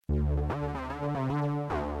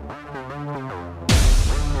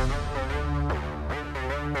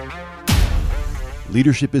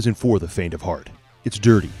Leadership isn't for the faint of heart. It's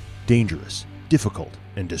dirty, dangerous, difficult,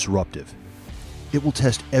 and disruptive. It will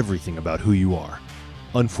test everything about who you are.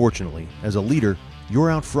 Unfortunately, as a leader, you're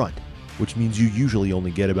out front, which means you usually only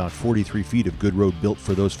get about 43 feet of good road built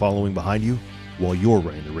for those following behind you while you're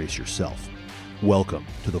running the race yourself. Welcome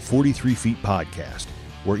to the 43 Feet Podcast,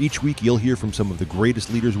 where each week you'll hear from some of the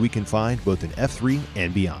greatest leaders we can find, both in F3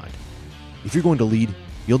 and beyond. If you're going to lead,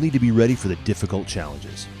 you'll need to be ready for the difficult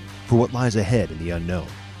challenges, for what lies ahead in the unknown,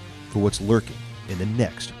 for what's lurking in the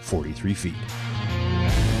next 43 feet.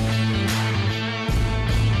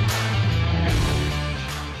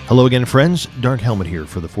 Hello again, friends. Dark Helmet here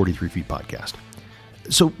for the 43 Feet Podcast.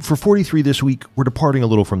 So for 43 this week, we're departing a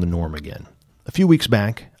little from the norm again. A few weeks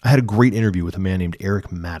back, I had a great interview with a man named Eric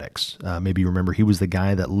Maddox. Maybe you remember he was the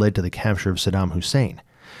guy that led to the capture of Saddam Hussein.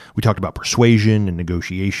 We talked about persuasion and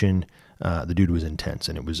negotiation. The dude was intense,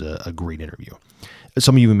 and it was a great interview.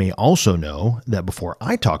 Some of you may also know that before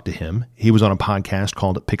I talked to him, he was on a podcast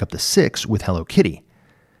called Pick Up the Six with Hello Kitty.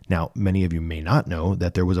 Now, many of you may not know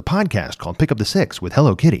that there was a podcast called Pick Up the Six with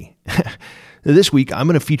Hello Kitty. This week, I'm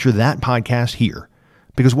going to feature that podcast here,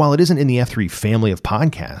 because while it isn't in the F3 family of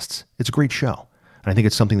podcasts, it's a great show. And I think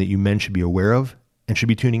it's something that you men should be aware of and should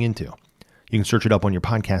be tuning into. You can search it up on your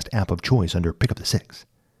podcast app of choice under Pick Up the Six.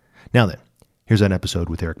 Now then, here's that episode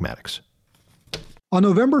with Eric Maddox. On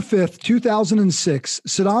November 5th, 2006,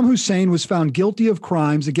 Saddam Hussein was found guilty of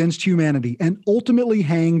crimes against humanity and ultimately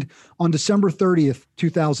hanged on December 30th,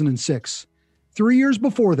 2006. 3 years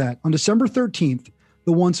before that, on December 13th,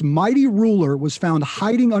 the once mighty ruler was found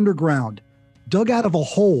hiding underground, dug out of a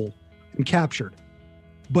hole, and captured.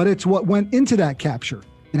 But it's what went into that capture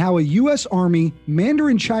and how a U.S. Army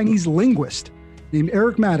Mandarin Chinese linguist named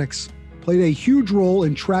Eric Maddox played a huge role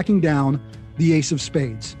in tracking down the Ace of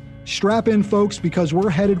Spades. Strap in, folks, because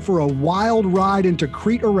we're headed for a wild ride into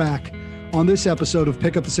Crete, Iraq on this episode of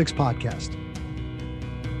Pick Up the Six Podcast.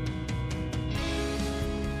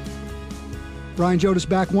 Brian Jodas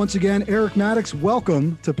back once again. Eric Maddox,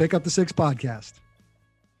 welcome to Pick Up the Six Podcast.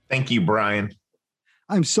 Thank you, Brian.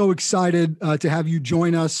 I'm so excited to have you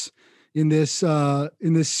join us in this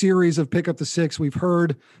series of Pick Up the Six. We've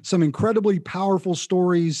heard some incredibly powerful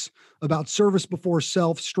stories about service before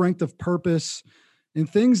self, strength of purpose, and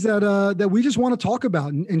things that we just want to talk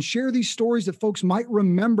about and share these stories that folks might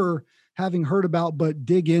remember having heard about, but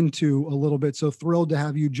dig into a little bit. So thrilled to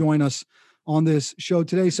have you join us on this show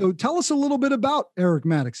today. So tell us a little bit about Eric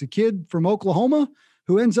Maddox, a kid from Oklahoma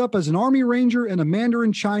who ends up as an Army Ranger and a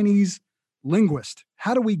Mandarin Chinese linguist.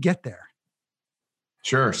 How do we get there?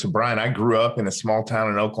 Sure. So, Brian, I grew up in a small town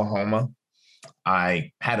in Oklahoma.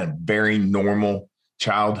 I had a very normal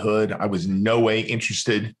childhood. I was no way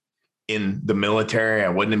interested in the military. I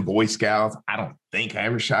wasn't in Boy Scouts. I don't think I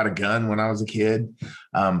ever shot a gun when I was a kid.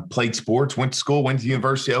 Played sports, went to school, went to the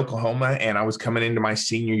University of Oklahoma, and I was coming into my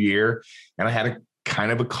senior year, and I had a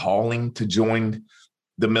kind of a calling to join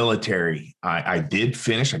the military. I did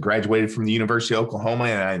finish. I graduated from the University of Oklahoma,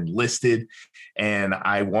 and I enlisted, and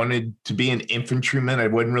I wanted to be an infantryman. I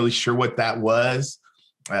wasn't really sure what that was.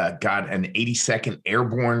 Got an 82nd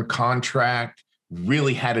Airborne contract.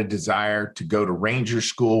 Really had a desire to go to Ranger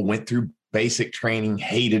School, went through basic training,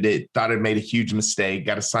 hated it, thought I'd made a huge mistake,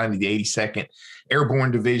 got assigned to the 82nd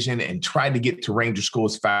Airborne Division and tried to get to Ranger School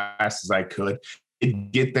as fast as I could.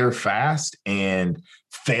 Did get there fast and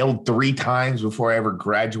failed 3 times before I ever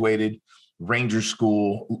graduated Ranger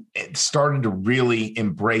School. It started to really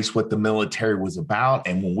embrace what the military was about.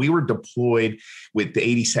 And when we were deployed with the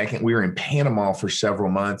 82nd, we were in Panama for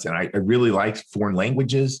several months, and I really liked foreign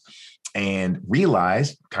languages. And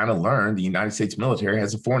learned the United States military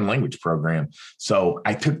has a foreign language program. So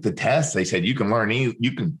I took the test. They said, you have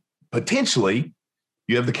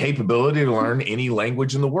the capability to learn any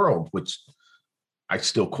language in the world, which I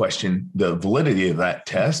still question the validity of that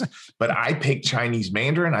test. But I picked Chinese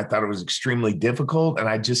Mandarin. I thought it was extremely difficult. And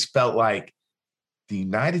I just felt like the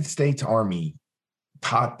United States Army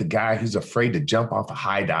taught the guy who's afraid to jump off a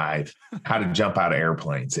high dive how to jump out of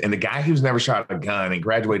airplanes. And the guy who's never shot a gun and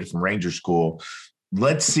graduated from Ranger School,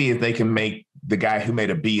 let's see if they can make the guy who made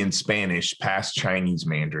a B in Spanish pass Chinese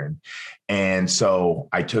Mandarin. And so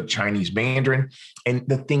I took Chinese Mandarin. And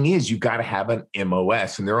the thing is, you got to have an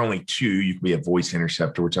MOS. And there are only 2. You can be a voice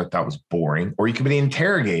interceptor, which I thought was boring, or you can be an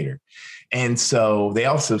interrogator. And so they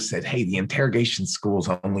also said, hey, the interrogation school is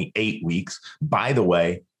only 8 weeks. By the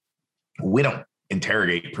way, we don't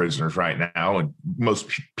interrogate prisoners right now, and most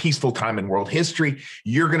peaceful time in world history,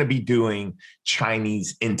 you're going to be doing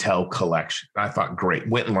Chinese intel collection. I thought, great,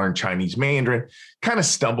 went and learned Chinese Mandarin, kind of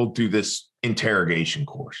stumbled through this interrogation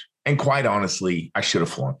course. And quite honestly, I should have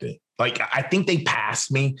flunked it. Like, I think they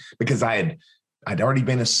passed me because I had I'd already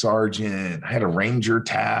been a sergeant. I had a Ranger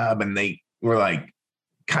tab, and they were like,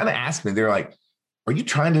 kind of asked me, they're like, are you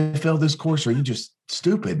trying to fail this course, or are you just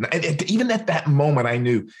stupid? And even at that moment, I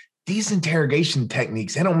knew these interrogation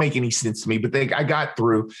techniques, they don't make any sense to me, but I got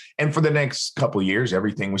through. And for the next couple of years,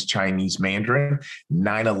 everything was Chinese Mandarin.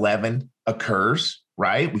 9/11 occurs,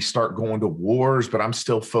 right? We start going to wars, but I'm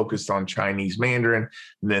still focused on Chinese Mandarin.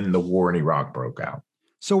 And then the war in Iraq broke out.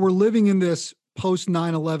 So we're living in this post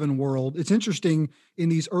 9/11 world. It's interesting in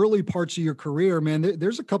these early parts of your career, man,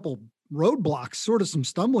 there's a couple roadblocks, sort of some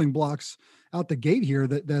stumbling blocks out the gate here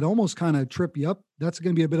that almost kind of trip you up. That's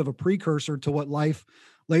going to be a bit of a precursor to what life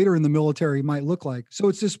later in the military might look like. So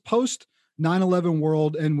it's this post 9/11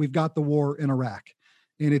 world, and we've got the war in Iraq,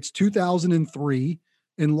 and it's 2003,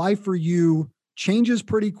 and life for you changes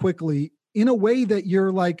pretty quickly in a way that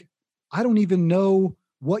you're like, I don't even know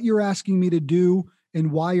what you're asking me to do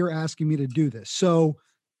and why you're asking me to do this. So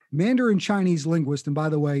Mandarin Chinese linguist, and by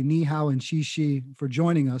the way, ni hao and xi for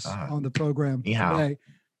joining us on the program today.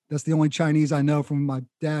 That's the only Chinese I know from my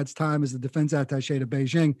dad's time as the defense attaché to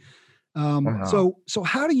Beijing. So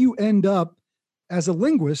how do you end up as a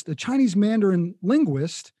linguist, a Chinese Mandarin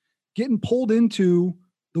linguist, getting pulled into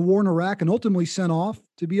the war in Iraq and ultimately sent off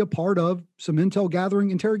to be a part of some intel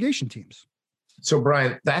gathering interrogation teams? So,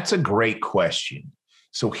 Brian, that's a great question.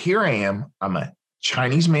 So here I am. I'm a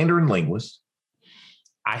Chinese Mandarin linguist.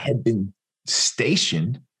 I had been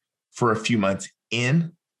stationed for a few months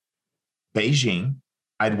in Beijing.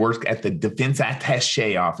 I'd worked at the defense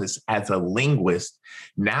attaché office as a linguist.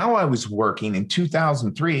 Now I was working in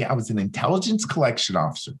 2003. I was an intelligence collection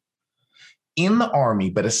officer in the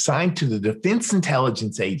Army, but assigned to the Defense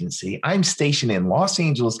Intelligence Agency. I'm stationed in Los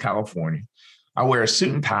Angeles, California. I wear a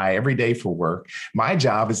suit and tie every day for work. My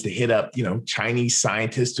job is to hit up, Chinese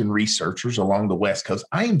scientists and researchers along the West Coast.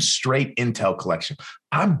 I am straight intel collection.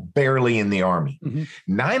 I'm barely in the Army.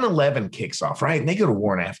 9/11 kicks off, right? And they go to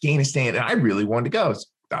war in Afghanistan, and I really wanted to go. I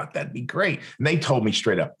thought that'd be great. And they told me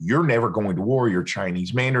straight up, you're never going to war. You're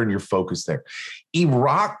Chinese Mandarin. You're focused there.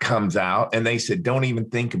 Iraq comes out, and they said, don't even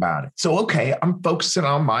think about it. So, okay, I'm focusing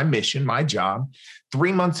on my mission, my job.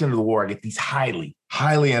 3 months into the war, I get these highly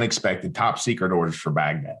unexpected top secret orders for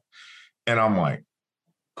Baghdad. And I'm like,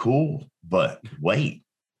 cool, but wait,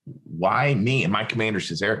 why me? And my commander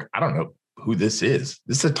says, Eric, I don't know who this is.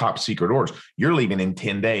 This is a top secret orders. You're leaving in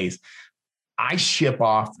 10 days. I ship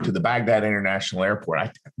off to the Baghdad International Airport. I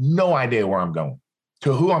have no idea where I'm going,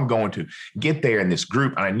 to who I'm going to. Get there in this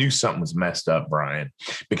group. And I knew something was messed up, Brian,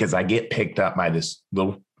 because I get picked up by this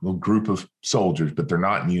little group of soldiers, but they're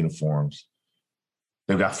not in uniforms.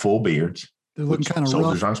 They've got full beards. They're looking kind of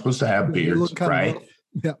soldiers rough. aren't supposed to have beards, right?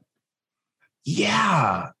 Yeah.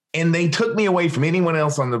 Yeah. And they took me away from anyone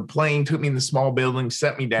else on the plane, took me in the small building,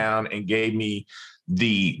 set me down, and gave me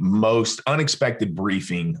the most unexpected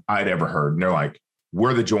briefing I'd ever heard. And they're like,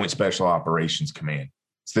 we're the Joint Special Operations Command.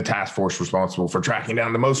 It's the task force responsible for tracking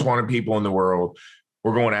down the most wanted people in the world.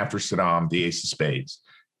 We're going after Saddam, the ace of spades.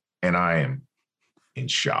 And I am in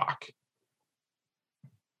shock.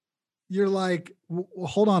 You're like,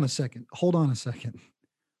 hold on a second.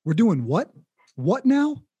 We're doing what? What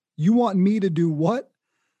now? You want me to do what?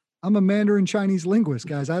 I'm a Mandarin Chinese linguist,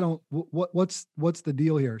 guys. What's the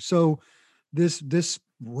deal here? So this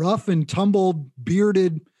rough and tumbled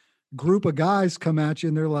bearded group of guys come at you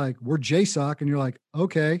and they're like, we're JSOC. And you're like,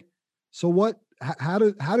 okay, so what, how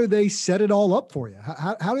do they set it all up for you?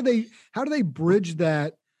 How do they bridge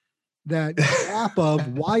that gap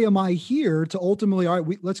of why am I here to ultimately, all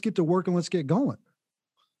right, let's get to work and let's get going.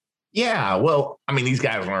 Yeah. Well, I mean, these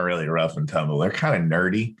guys weren't really rough and tumble. They're kind of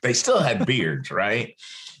nerdy. They still had beards, right?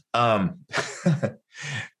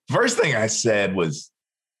 First thing I said was,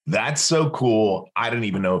 that's so cool. I didn't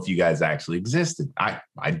even know if you guys actually existed.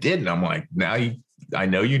 I didn't. I'm like, I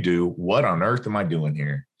know you do. What on earth am I doing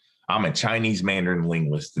here? I'm a Chinese Mandarin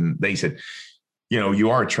linguist. And they said, you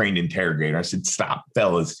are a trained interrogator. I said, stop,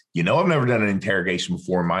 fellas. I've never done an interrogation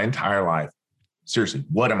before in my entire life. Seriously,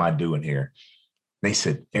 what am I doing here? They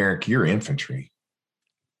said, Eric, you're infantry.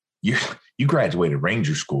 You graduated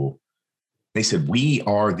Ranger School. They said, we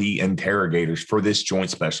are the interrogators for this Joint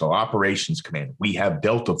Special Operations Command. We have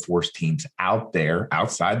Delta Force teams out there,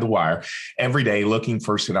 outside the wire, every day looking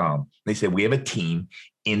for Saddam. They said, we have a team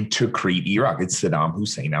in Tikrit, Iraq. It's Saddam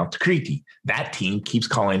Hussein al-Tikriti. That team keeps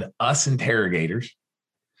calling us interrogators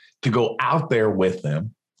to go out there with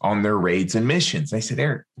them on their raids and missions. They said,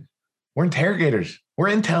 Eric, we're interrogators. We're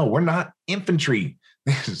intel. We're not infantry.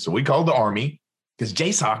 So we called the Army. Because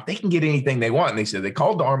JSOC, they can get anything they want. And they said, they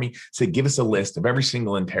called the Army, said, give us a list of every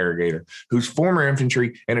single interrogator who's former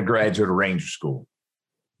infantry and a graduate of Ranger School.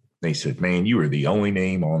 They said, man, you are the only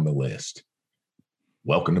name on the list.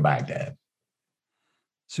 welcome to Baghdad.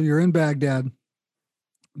 So you're in Baghdad.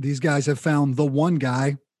 These guys have found the one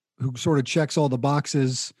guy who sort of checks all the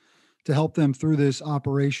boxes to help them through this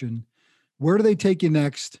operation. Where do they take you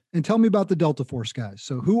next? And tell me about the Delta Force guys.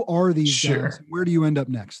 So who are these guys? Where do you end up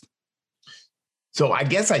next? So I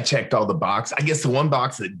guess I checked all the boxes. I guess the one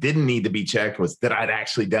box that didn't need to be checked was that I'd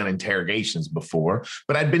actually done interrogations before,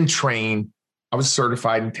 but I'd been trained. I was a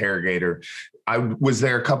certified interrogator. I was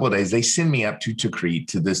there a couple of days. They send me up to Tikrit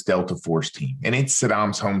to this Delta Force team, and it's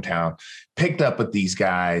Saddam's hometown. Picked up with these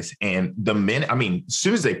guys, and as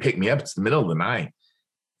soon as they picked me up, it's the middle of the night,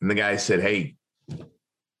 and the guy said, "Hey,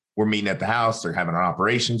 we're meeting at the house. They're having an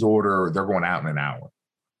operations order. They're going out in an hour."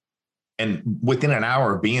 And within an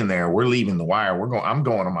hour of being there, we're leaving the wire. I'm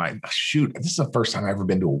going on my shoot. This is the first time I've ever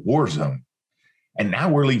been to a war zone, and now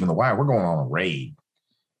we're leaving the wire. We're going on a raid,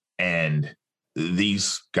 and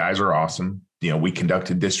these guys are awesome. We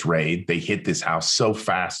conducted this raid. They hit this house so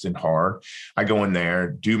fast and hard. I go in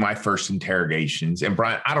there, do my first interrogations. And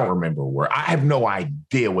Brian, I don't remember I have no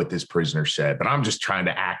idea what this prisoner said, but I'm just trying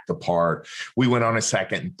to act the part. We went on a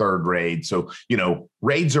second and third raid. So,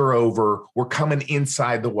 raids are over. We're coming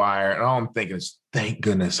inside the wire. And all I'm thinking is, thank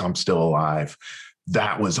goodness I'm still alive.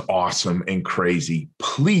 That was awesome and crazy.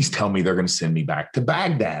 Please tell me they're going to send me back to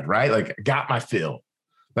Baghdad, right? Like, I got my fill.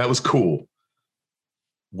 That was cool.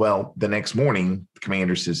 Well, the next morning, the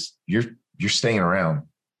commander says, you're staying around.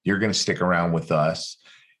 You're going to stick around with us.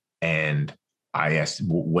 And I asked,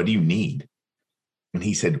 what do you need? And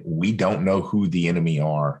he said, we don't know who the enemy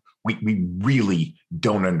are. We really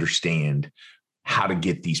don't understand how to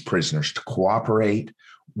get these prisoners to cooperate.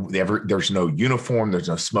 There's no uniform. There's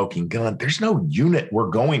no smoking gun. There's no unit we're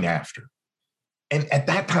going after. And at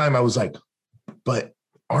that time, I was like, but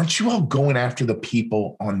aren't you all going after the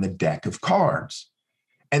people on the deck of cards?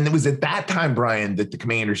 And it was at that time, Brian, that the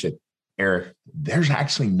commander said, Eric, there's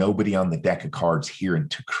actually nobody on the deck of cards here in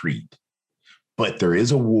Tikrit, but there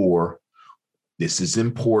is a war. This is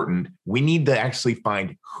important. We need to actually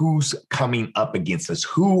find who's coming up against us.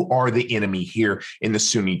 Who are the enemy here in the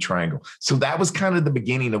Sunni Triangle? So that was kind of the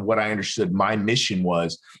beginning of what I understood my mission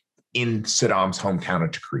was in Saddam's hometown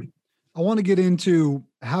of Tikrit. I want to get into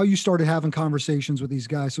how you started having conversations with these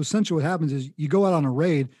guys. So essentially what happens is you go out on a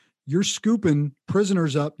raid, you're scooping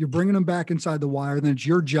prisoners up, you're bringing them back inside the wire, and then it's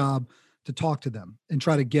your job to talk to them and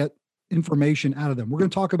try to get information out of them. We're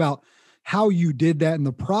going to talk about how you did that and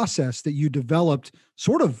the process that you developed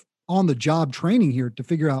sort of on the job training here to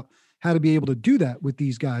figure out how to be able to do that with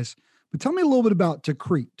these guys. But tell me a little bit about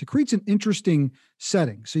Tikrit. Tikrit's an interesting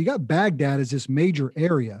setting. So you got Baghdad as this major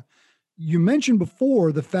area. You mentioned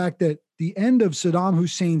before the fact that the end of Saddam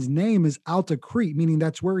Hussein's name is Al Tikrit, meaning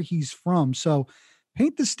that's where he's from. So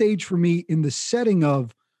paint the stage for me in the setting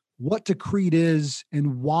of what Tikrit is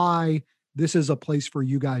and why this is a place for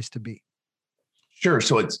you guys to be. Sure.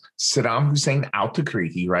 So it's Saddam Hussein Al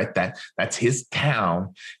Tikrit, right? That's his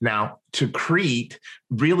town. Now, Tikrit,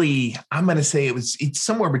 really, I'm going to say it's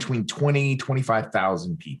somewhere between 20,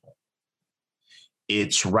 25,000 people.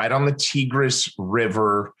 It's right on the Tigris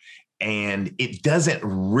River, and it doesn't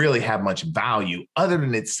really have much value other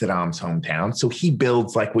than it's Saddam's hometown. So he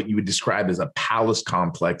builds like what you would describe as a palace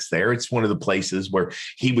complex there. It's one of the places where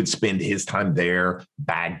he would spend his time there,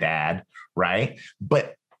 Baghdad, right?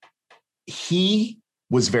 But he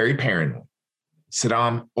was very paranoid.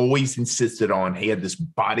 Saddam always insisted on, he had this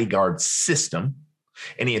bodyguard system,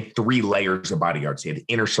 and he had 3 layers of bodyguards. He had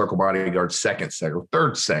inner circle bodyguards, second circle,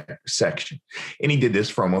 third section. And he did this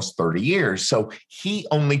for almost 30 years. So he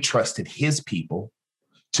only trusted his people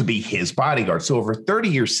to be his bodyguard. So over a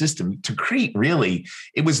 30-year system, Tikrit, really,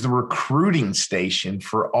 it was the recruiting station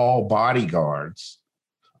for all bodyguards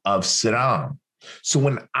of Saddam. So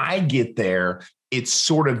when I get there, it's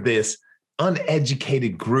sort of this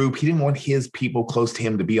uneducated group. He didn't want his people close to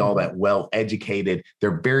him to be all that well educated.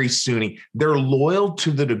 They're very Sunni. They're loyal to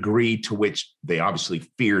the degree to which they obviously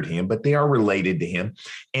feared him, but they are related to him.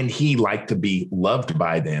 And he liked to be loved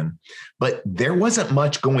by them. But there wasn't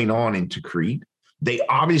much going on in Tikrit. They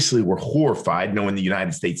obviously were horrified knowing the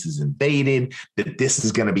United States is invaded, that this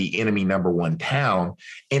is going to be enemy number 1 town.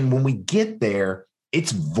 And when we get there,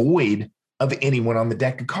 it's void of anyone on the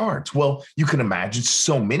deck of cards. Well, you can imagine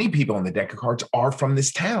so many people on the deck of cards are from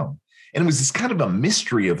this town. And it was this kind of a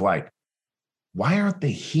mystery of like, why aren't they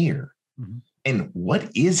here? Mm-hmm. And what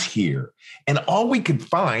is here? And all we could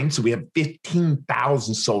find, so we have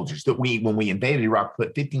 15,000 soldiers that when we invaded Iraq,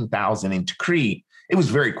 put 15,000 into Tikrit. It was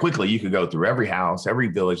very quickly, you could go through every house, every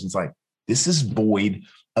village. And it's like, this is void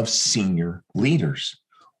of senior leaders.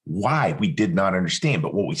 Why? We did not understand.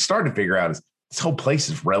 But what we started to figure out is This whole place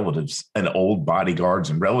is relatives and old bodyguards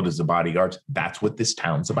and relatives of bodyguards. That's what this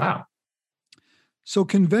town's about. So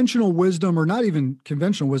conventional wisdom, or not even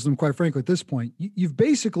conventional wisdom, quite frankly, at this point, you've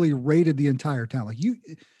basically raided the entire town. Like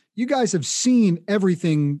you guys have seen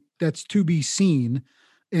everything that's to be seen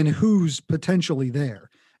and who's potentially there.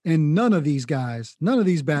 And none of these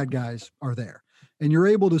bad guys are there. And you're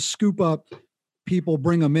able to scoop up people,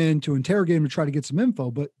 bring them in to interrogate them to try to get some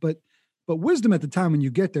info. But wisdom at the time when you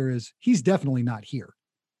get there is he's definitely not here.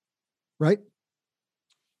 Right?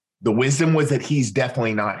 The wisdom was that he's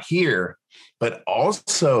definitely not here, but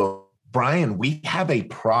also, Brian, we have a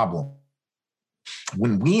problem.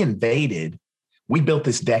 When we invaded, we built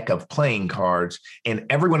this deck of playing cards, and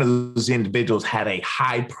every one of those individuals had a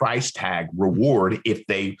high price tag reward if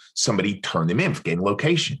somebody turned them in, gave a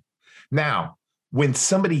location. Now, when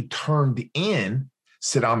somebody turned in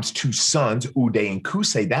Saddam's two sons, Uday and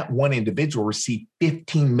Qusay, that one individual received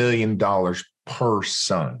 $15 million per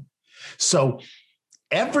son. So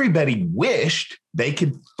everybody wished they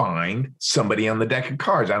could find somebody on the deck of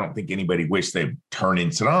cards. I don't think anybody wished they'd turn in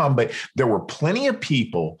Saddam, but there were plenty of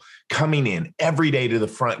people coming in every day to the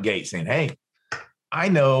front gate saying, hey, I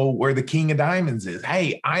know where the king of diamonds is.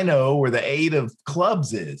 Hey, I know where the eight of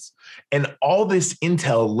clubs is. And all this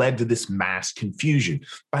intel led to this mass confusion.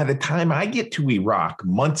 By the time I get to Iraq,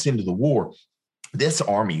 months into the war, this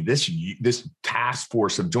army, this task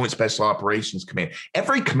force of Joint Special Operations Command,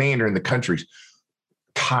 every commander in the country's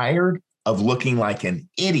tired of looking like an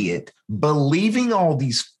idiot, believing all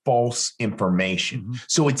these false information. Mm-hmm.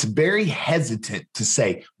 So it's very hesitant to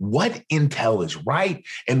say what intel is right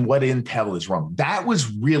and what intel is wrong. That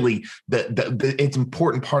was really it's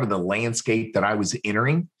important part of the landscape that I was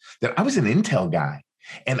entering, that I was an intel guy.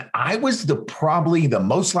 And I was probably the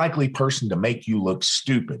most likely person to make you look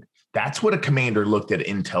stupid. That's what a commander looked at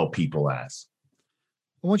intel people as.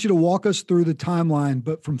 I want you to walk us through the timeline,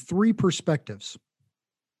 but from three perspectives.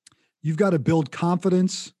 You've got to build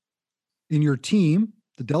confidence in your team,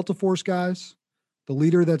 the Delta Force guys, the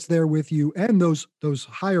leader that's there with you, and those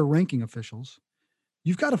higher ranking officials.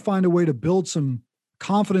 You've got to find a way to build some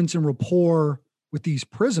confidence and rapport with these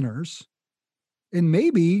prisoners. And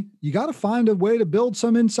maybe you got to find a way to build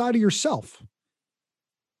some inside of yourself.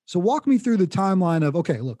 So walk me through the timeline of,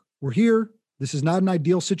 okay, look, we're here. This is not an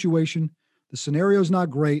ideal situation. The scenario is not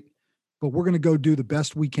great, but we're going to go do the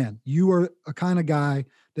best we can. You are a kind of guy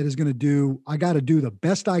that is going to I got to do the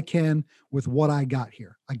best I can with what I got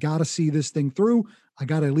here. I got to see this thing through. I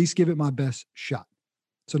got to at least give it my best shot.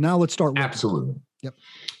 So now let's start. Absolutely. Yep.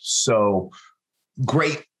 So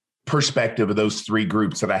great perspective of those three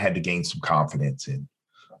groups that I had to gain some confidence in.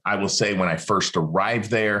 I will say when I first arrived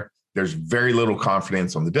there, there's very little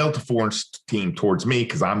confidence on the Delta Force team towards me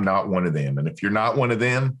because I'm not one of them. And if you're not one of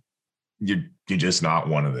them, you're just not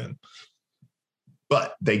one of them.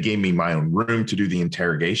 But they gave me my own room to do the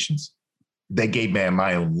interrogations. They gave me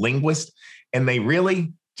my own linguist. And they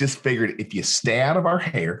really just figured if you stay out of our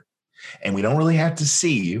hair and we don't really have to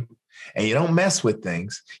see you and you don't mess with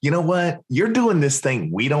things, you know what? You're doing this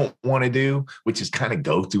thing we don't want to do, which is kind of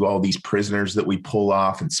go through all these prisoners that we pull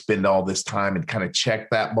off and spend all this time and kind of check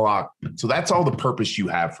that block. So that's all the purpose you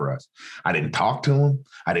have for us. I didn't talk to them.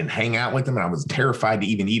 I didn't hang out with them. And I was terrified to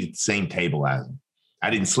even eat at the same table as them. I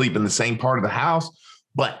didn't sleep in the same part of the house,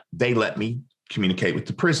 but they let me communicate with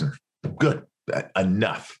the prisoners. Good.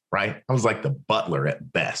 Enough, right? I was like the butler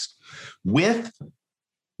at best. With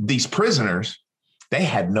these prisoners, they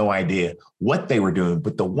had no idea what they were doing.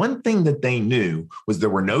 But the one thing that they knew was there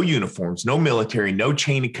were no uniforms, no military, no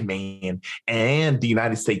chain of command. And the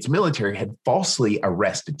United States military had falsely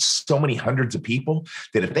arrested so many hundreds of people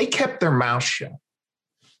that if they kept their mouth shut,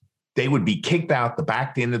 they would be kicked out the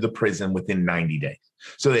back end of the prison within 90 days.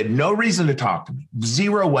 So they had no reason to talk to me,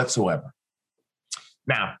 zero whatsoever.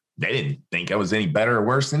 Now, they didn't think I was any better or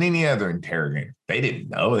worse than any other interrogator. They didn't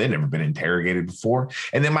know. They'd never been interrogated before.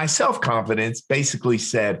 And then my self-confidence basically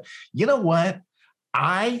said, you know what?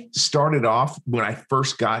 I started off when I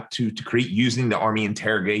first got to Crete using the Army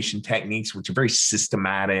interrogation techniques, which are very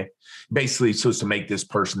systematic, basically so as to make this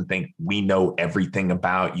person think we know everything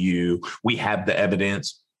about you. We have the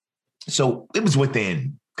evidence. So it was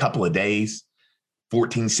within a couple of days,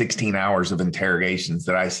 14, 16 hours of interrogations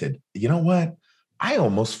that I said, you know what? I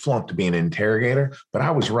almost flunked being an interrogator, but I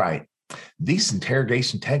was right. These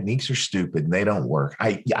interrogation techniques are stupid and they don't work.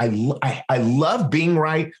 I love being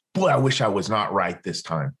right. Boy, I wish I was not right this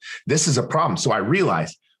time. This is a problem. So I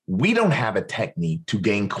realized we don't have a technique to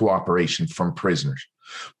gain cooperation from prisoners,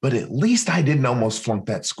 but at least I didn't almost flunk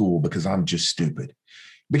that school because I'm just stupid.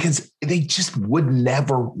 because they just would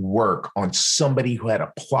never work on somebody who had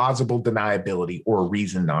a plausible deniability or a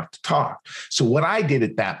reason not to talk. So what I did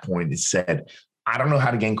at that point is said, I don't know how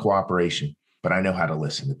to gain cooperation, but I know how to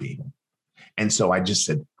listen to people. And so I just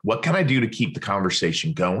said, what can I do to keep the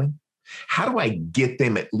conversation going? How do I get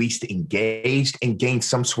them at least engaged and gain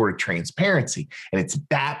some sort of transparency? And it's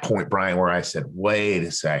that point, Brian, where I said, wait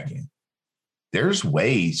a second. There's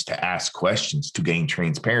ways to ask questions to gain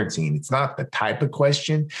transparency. And it's not the type of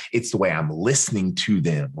question, it's the way I'm listening to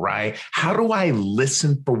them, right? How do I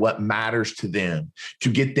listen for what matters to them to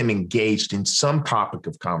get them engaged in some topic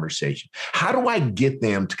of conversation? How do I get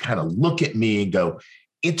them to kind of look at me and go,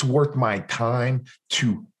 it's worth my time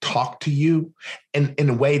to talk to you? And in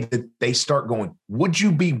a way that they start going, would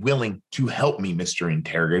you be willing to help me, Mr.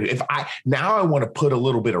 Interrogator? I want to put a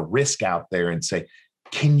little bit of risk out there and say,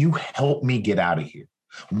 can you help me get out of here?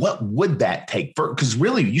 What would that take? Because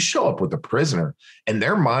really, you show up with a prisoner and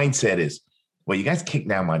their mindset is, well, you guys kicked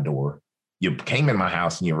down my door. You came in my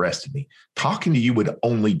house and you arrested me. Talking to you would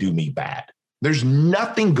only do me bad. There's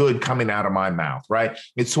nothing good coming out of my mouth, right?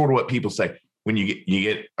 It's sort of what people say. When you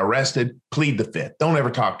get arrested, plead the fifth. Don't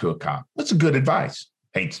ever talk to a cop. That's a good advice.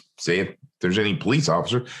 Hate to say if there's any police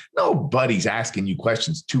officer, nobody's asking you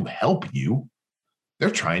questions to help you. They're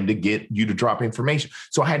trying to get you to drop information.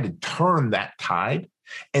 So I had to turn that tide.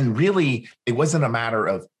 And really, it wasn't a matter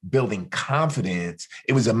of building confidence.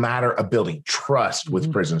 It was a matter of building trust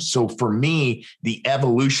with prisoners. So for me, the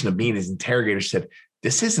evolution of being as interrogator said,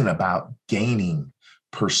 this isn't about gaining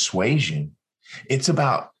persuasion. It's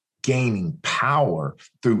about gaining power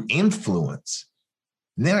through influence.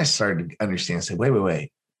 And then I started to understand, say,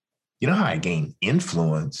 wait. You know how I gain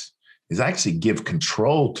influence is I actually give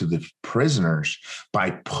control to the prisoners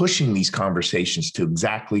by pushing these conversations to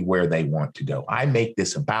exactly where they want to go. I make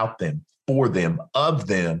this about them, for them, of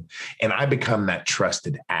them, and I become that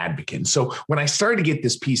trusted advocate. And so when I started to get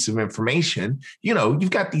this piece of information, you've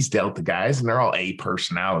got these Delta guys and they're all A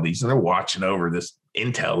personalities and they're watching over this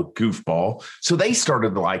intel goofball. So they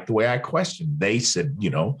started to like the way I questioned. They said,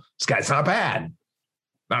 this guy's not bad.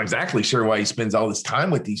 Not exactly sure why he spends all this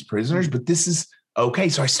time with these prisoners, but this is okay.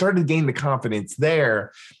 So I started to gain the confidence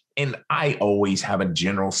there. And I always have a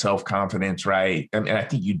general self-confidence, right? And I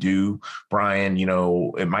think you do, Brian.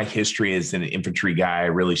 In my history as an infantry guy, I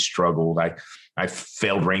really struggled. I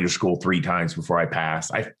failed Ranger School 3 times before I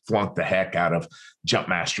passed. I flunked the heck out of Jump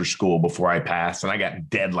Master School before I passed. And I got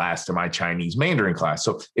dead last in my Chinese Mandarin class.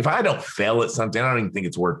 So if I don't fail at something, I don't even think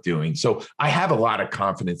it's worth doing. So I have a lot of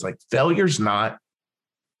confidence. Like failure's not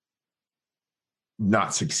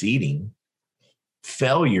succeeding.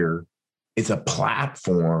 Failure is a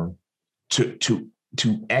platform to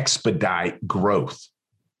expedite growth.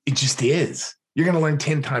 It just is. You're going to learn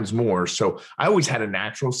 10 times more. So I always had a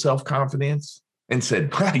natural self-confidence and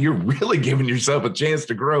said, wow, you're really giving yourself a chance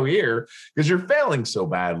to grow here because you're failing so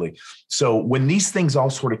badly. So when these things all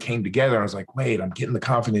sort of came together, I was like, wait, I'm getting the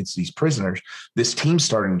confidence of these prisoners. This team's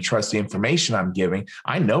starting to trust the information I'm giving.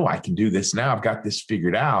 I know I can do this now. I've got this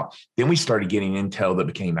figured out. Then we started getting intel that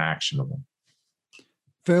became actionable.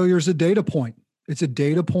 Failure is a data point. It's a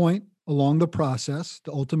data point along the process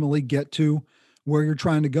to ultimately get to where you're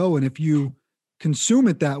trying to go. And if you consume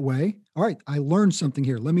it that way, all right, I learned something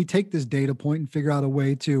here. Let me take this data point and figure out a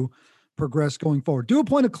way to progress going forward. Do a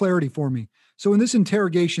point of clarity for me. So in this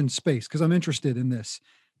interrogation space, because I'm interested in this,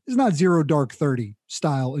 it's not 0 dark 30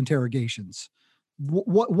 style interrogations.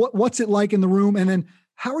 What's it like in the room? And then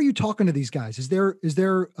how are you talking to these guys? Is there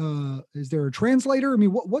a translator? I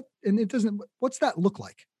mean, what's that look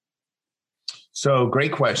like? So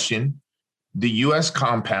great question. The U.S.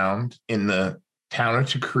 compound in the town of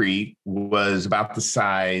Tikrit was about the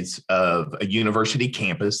size of a university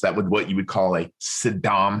campus. That would what you would call a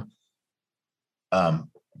Saddam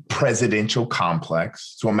presidential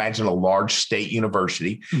complex. So imagine a large state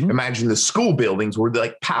university. Mm-hmm. Imagine the school buildings were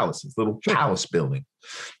like palaces, little palace building.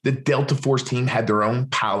 The Delta Force team had their own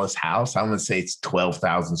palace house. I'm going to say it's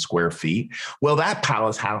 12,000 square feet. Well, that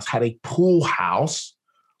palace house had a pool house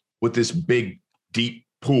with this big, deep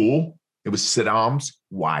pool. It was Saddam's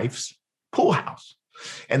wife's pool house.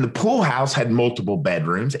 And the pool house had multiple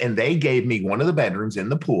bedrooms, and they gave me one of the bedrooms in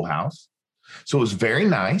the pool house. So it was very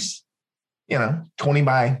nice, 20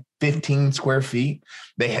 by 15 square feet.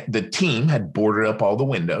 The team had boarded up all the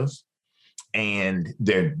windows, and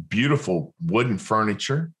they're beautiful wooden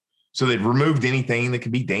furniture. So they'd removed anything that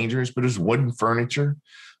could be dangerous, but it was wooden furniture.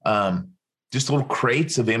 Just little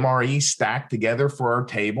crates of MRE stacked together for our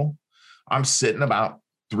table. I'm sitting about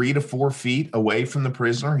 3 to 4 feet away from the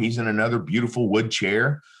prisoner. He's in another beautiful wood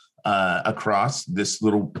chair across this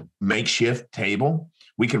little makeshift table.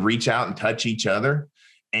 We could reach out and touch each other.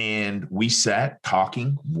 And we sat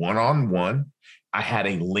talking one-on-one. I had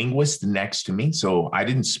a linguist next to me, so I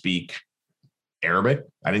didn't speak Arabic.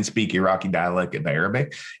 I didn't speak Iraqi dialect of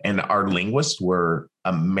Arabic. And our linguists were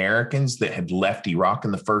Americans that had left Iraq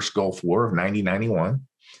in the first Gulf War of 1991.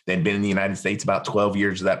 They'd been in the United States about 12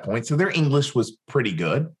 years at that point. So their English was pretty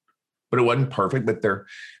good, but it wasn't perfect. But their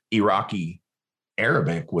Iraqi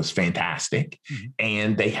Arabic was fantastic. Mm-hmm.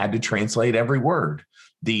 And they had to translate every word.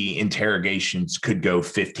 The interrogations could go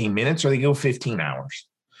 15 minutes or they go 15 hours.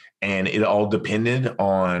 And it all depended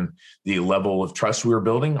on the level of trust we were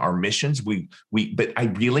building, our missions. But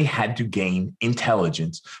I really had to gain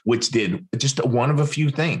intelligence, which did just one of a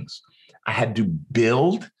few things. I had to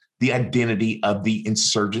build the identity of the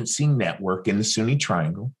insurgency network in the Sunni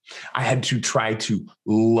Triangle. I had to try to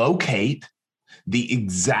locate the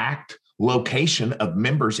exact location of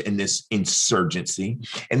members in this insurgency.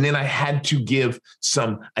 And then I had to give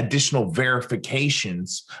some additional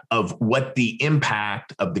verifications of what the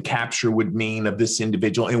impact of the capture would mean of this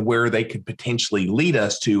individual and where they could potentially lead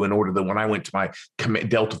us to, in order that when I went to my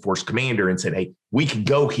Delta Force commander and said, hey, we could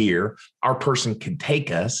go here, our person could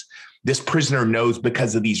take us. This prisoner knows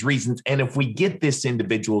because of these reasons. And if we get this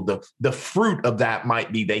individual, the fruit of that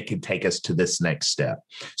might be they could take us to this next step.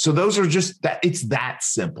 So those are just that. It's that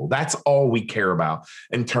simple. That's all we care about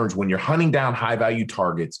in terms when you're hunting down high value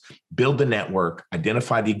targets, build the network,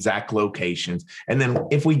 identify the exact locations. And then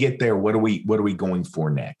if we get there, what are we going for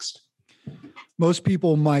next? Most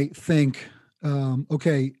people might think,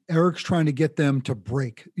 okay, Eric's trying to get them to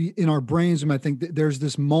break. In our brains, I think there's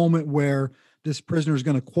this moment where this prisoner is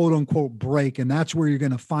going to quote unquote break. And that's where you're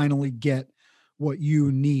going to finally get what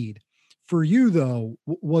you need. For you though,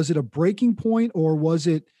 was it a breaking point, or was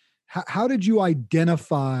it, how did you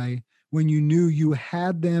identify when you knew you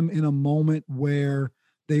had them in a moment where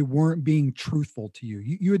they weren't being truthful to you?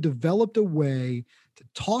 You had developed a way to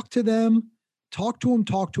talk to them.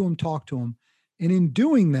 And in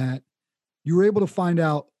doing that, you were able to find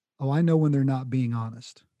out, oh, I know when they're not being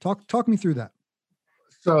honest. Talk me through that.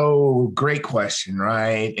 So great question,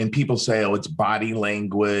 right? And people say, oh, it's body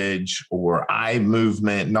language or eye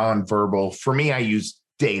movement, nonverbal. For me, I use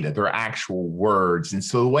data, they're actual words. And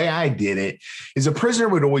so the way I did it is a prisoner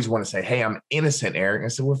would always want to say, hey, I'm innocent, Eric. And I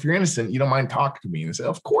said, well, if you're innocent, you don't mind talking to me. And I said,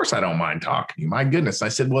 of course I don't mind talking to you. My goodness. I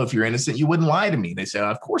said, well, if you're innocent, you wouldn't lie to me. They said,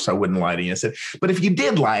 of course I wouldn't lie to you. I said, but if you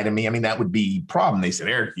did lie to me, I mean, that would be a problem. They said,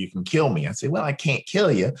 Eric, you can kill me. I said, well, I can't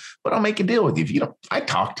kill you, but I'll make a deal with you. If you don't, I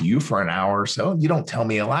talk to you for an hour or so, you don't tell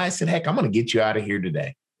me a lie. I said, heck, I'm going to get you out of here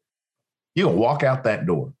today. You're going to walk out that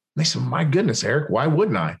door. And they said, my goodness, Eric, why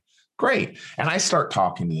wouldn't I? Great. And I start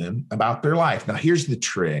talking to them about their life. Now, here's the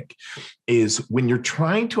trick is when you're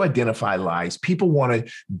trying to identify lies, people want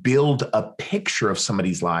to build a picture of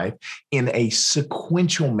somebody's life in a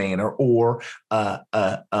sequential manner or a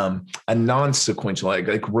non-sequential,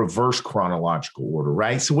 like reverse chronological order,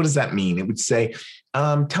 right? So what does that mean? It would say,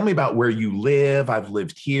 tell me about where you live. I've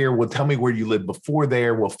lived here. Well, tell me where you lived before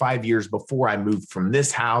there. Well, 5 years before I moved from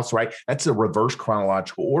this house, right? That's a reverse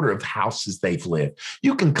chronological order of houses they've lived.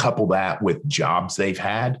 You can couple that with jobs they've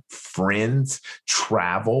had, friends,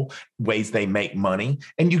 travel, ways they make money.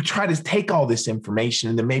 And you try to take all this information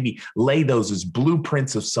and then maybe lay those as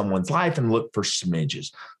blueprints of someone's life and look for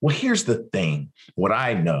smidges. Well, here's the thing. What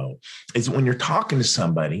I know is when you're talking to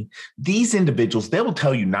somebody, these individuals, they will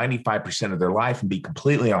tell you 95% of their life and be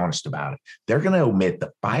completely honest about it. They're going to omit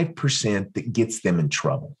the 5% that gets them in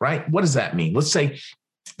trouble, right? What does that mean? Let's say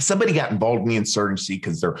somebody got involved in the insurgency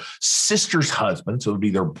because their sister's husband, so it would be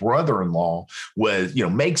their brother-in-law, was,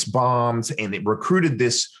 makes bombs, and it recruited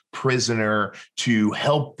this prisoner to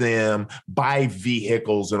help them buy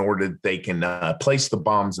vehicles in order that they can place the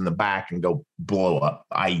bombs in the back and go blow up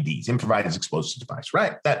IEDs, improvised explosive device,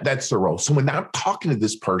 right? That's their role. So when I'm talking to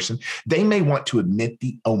this person, they may want to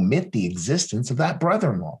omit the existence of that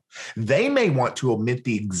brother-in-law. They may want to omit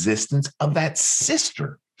the existence of that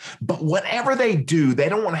sister. But whatever they do, they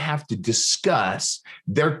don't want to have to discuss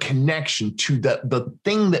their connection to the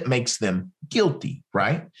thing that makes them guilty,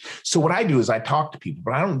 right? So what I do is I talk to people,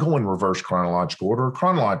 but I don't go in reverse chronological order or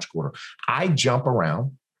chronological order. I jump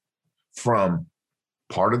around from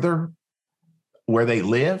part of where they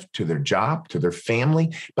live to their job, to their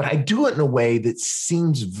family, but I do it in a way that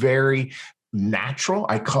seems very natural.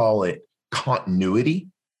 I call it continuity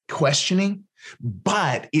questioning.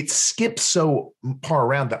 But it skips so far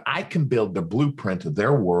around that I can build the blueprint of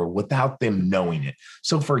their world without them knowing it.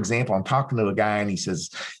 So, for example, I'm talking to a guy and he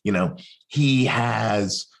says, he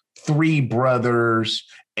has 3 brothers,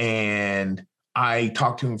 and I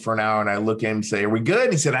talked to him for an hour and I look at him and say, are we good?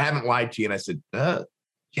 And he said, I haven't lied to you. And I said,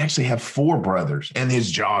 you actually have 4 brothers. And his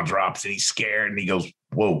jaw drops and he's scared and he goes,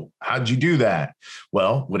 whoa, how'd you do that?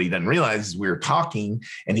 Well, what he doesn't realize is we were talking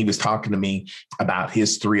and he was talking to me about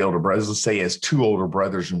his 3 older brothers. Let's say he has 2 older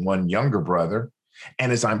brothers and 1 younger brother.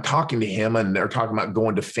 And as I'm talking to him and they're talking about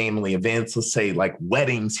going to family events, let's say like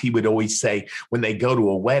weddings, he would always say when they go to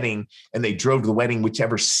a wedding and they drove to the wedding,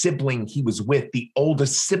 whichever sibling he was with, the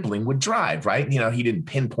oldest sibling would drive, right? He didn't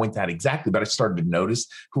pinpoint that exactly, but I started to notice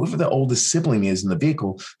whoever the oldest sibling is in the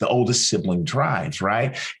vehicle, the oldest sibling drives,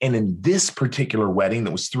 right? And in this particular wedding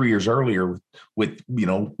that was 3 years earlier with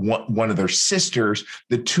one of their sisters,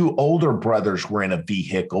 the 2 older brothers were in a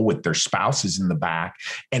vehicle with their spouses in the back.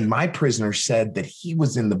 And my prisoner said that he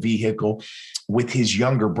was in the vehicle with his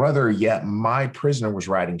younger brother, yet my prisoner was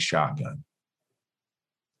riding shotgun.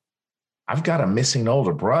 I've got a missing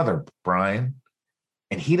older brother, Brian,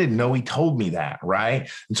 and he didn't know he told me that,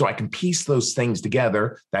 right? And so I can piece those things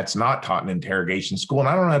together. That's not taught in interrogation school, and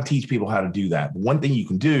I don't know how to teach people how to do that. But one thing you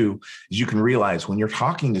can do is you can realize when you're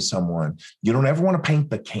talking to someone, you don't ever want to paint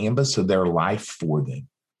the canvas of their life for them.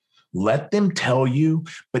 Let them tell you,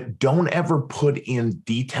 but don't ever put in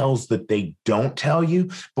details that they don't tell you.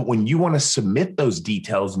 But when you want to submit those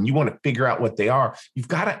details and you want to figure out what they are, you've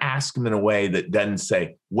got to ask them in a way that doesn't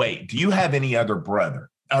say, wait, do you have any other brother?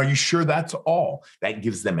 Are you sure that's all? That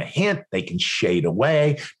gives them a hint. They can shade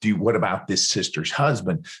away. What about this sister's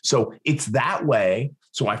husband? So it's that way.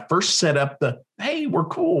 So I first set up hey, we're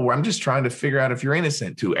cool. I'm just trying to figure out if you're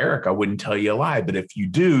innocent. To Eric, I wouldn't tell you a lie, but if you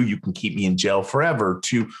do, you can keep me in jail forever.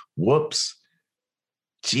 To whoops,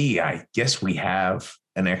 gee, I guess we have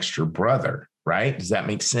an extra brother, right? Does that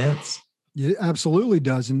make sense? It absolutely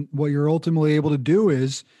does. And what you're ultimately able to do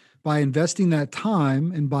is by investing that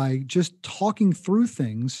time and by just talking through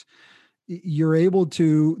things, you're able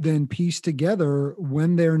to then piece together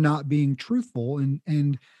when they're not being truthful.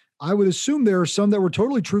 And I would assume there are some that were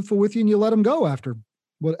totally truthful with you and you let them go after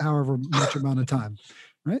however much amount of time.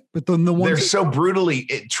 Right. But then the ones they're so brutally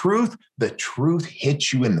the truth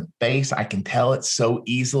hits you in the face. I can tell it so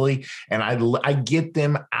easily. And I get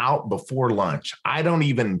them out before lunch. I don't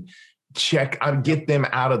even check. I get them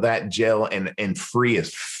out of that jail and free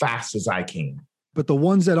as fast as I can. But the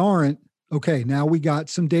ones that aren't, okay, now we got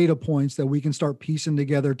some data points that we can start piecing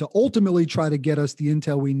together to ultimately try to get us the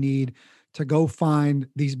intel we need to go find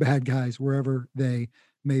these bad guys wherever they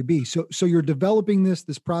may be. So you're developing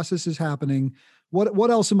this process is happening.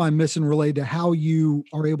 What else am I missing related to how you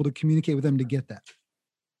are able to communicate with them to get that?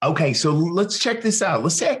 Okay, so let's check this out.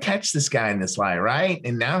 Let's say I catch this guy in this lie, right?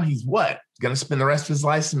 And now he's what? Going to spend the rest of his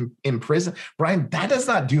life in prison? Brian, that does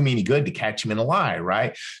not do me any good to catch him in a lie,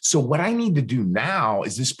 right? So what I need to do now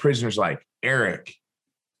is this prisoner's like, Eric,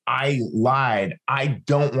 I lied. I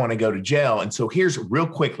don't want to go to jail. And so here's real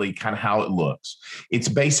quickly kind of how it looks. It's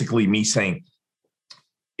basically me saying,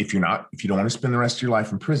 if you don't want to spend the rest of your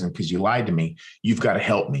life in prison because you lied to me, you've got to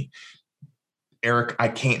help me. Eric, I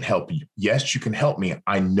can't help you. Yes, you can help me.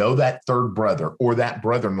 I know that 3rd brother or that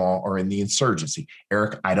brother-in-law are in the insurgency.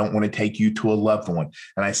 Eric, I don't want to take you to a loved one.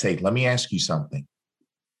 And I say, let me ask you something.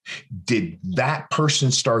 Did that person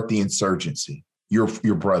start the insurgency? Your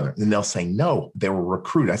brother? And they'll say, no, they were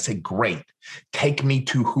recruited. I say, great. Take me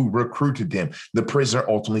to who recruited them. The prisoner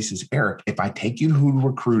ultimately says, Eric, if I take you to who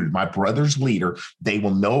recruited my brother's leader, they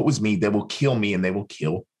will know it was me. They will kill me and they will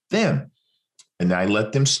kill them. And I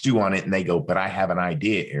let them stew on it and they go, but I have an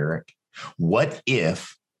idea, Eric. What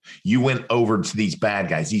if you went over to these bad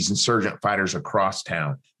guys, these insurgent fighters across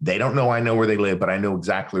town? They don't know I know where they live, but I know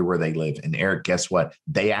exactly where they live. And Eric, guess what?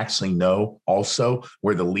 They actually know also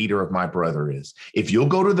where the leader of my brother is. If you'll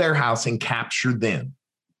go to their house and capture them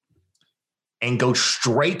and go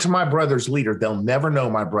straight to my brother's leader, they'll never know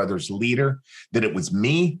my brother's leader, that it was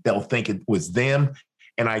me. They'll think it was them.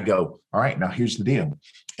 And I go, all right, now here's the deal.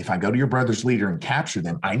 If I go to your brother's leader and capture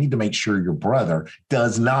them, I need to make sure your brother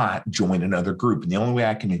does not join another group. And the only way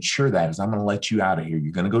I can ensure that is I'm going to let you out of here.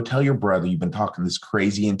 You're going to go tell your brother you've been talking to this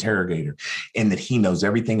crazy interrogator and that he knows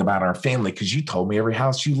everything about our family because you told me every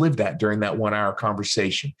house you lived at during that 1-hour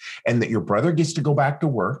conversation, and that your brother gets to go back to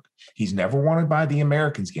work. He's never wanted by the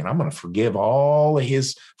Americans again. I'm going to forgive all of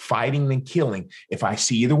his fighting and killing. If I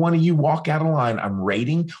see either one of you walk out of line, I'm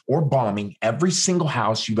raiding or bombing every single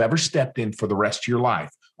house you've ever stepped in for the rest of your life.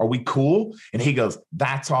 Are we cool? And he goes,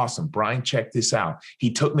 that's awesome. Brian, check this out. He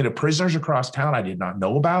took me to prisoners across town I did not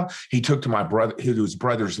know about. He took to my brother, who was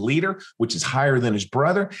brother's leader, which is higher than his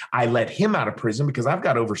brother. I let him out of prison because I've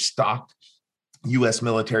got overstocked U.S.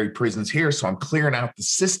 military prisons here. So I'm clearing out the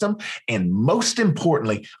system. And most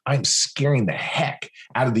importantly, I'm scaring the heck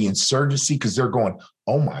out of the insurgency because they're going,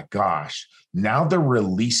 oh my gosh, now they're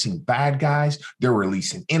releasing bad guys. They're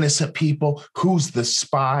releasing innocent people. Who's the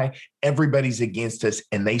spy? Everybody's against us,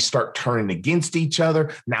 and they start turning against each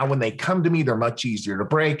other. Now, when they come to me, they're much easier to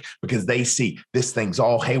break because they see this thing's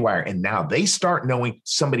all haywire. And now they start knowing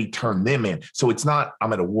somebody turned them in. So it's not,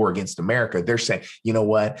 I'm at a war against America. They're saying, you know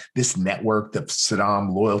what? This network of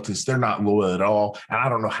Saddam loyalties, they're not loyal at all. And I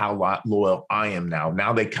don't know how loyal I am now.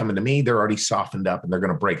 Now they come into me, they're already softened up, and they're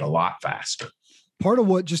going to break a lot faster. Part of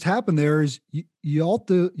what just happened there is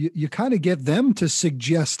you kind of get them to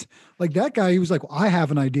suggest, like that guy, he was like, well, I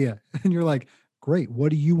have an idea. And you're like, great.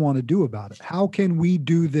 What do you want to do about it? How can we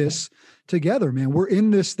do this together, man? We're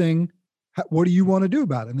in this thing. What do you want to do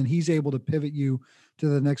about it? And then he's able to pivot you to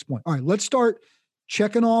the next point. All right, let's start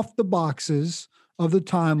checking off the boxes of the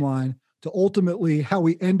timeline to ultimately how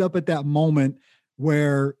we end up at that moment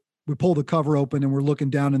where we pull the cover open and we're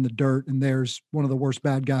looking down in the dirt and there's one of the worst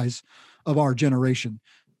bad guys of our generation.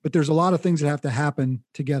 But there's a lot of things that have to happen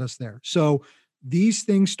to get us there. So these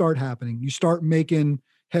things start happening. You start making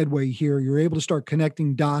headway here. You're able to start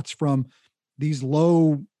connecting dots from these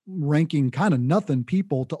low ranking kind of nothing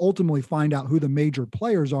people to ultimately find out who the major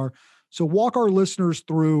players are. So walk our listeners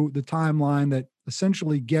through the timeline that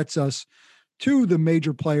essentially gets us to the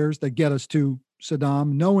major players that get us to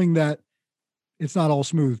Saddam, knowing that it's not all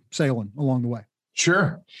smooth sailing along the way.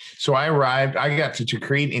 Sure. So I got to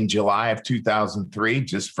Tikrit in July of 2003,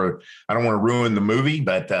 I don't want to ruin the movie,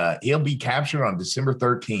 but he'll be captured on December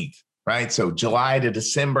 13th, right? So July to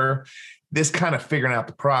December, this kind of figuring out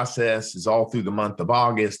the process is all through the month of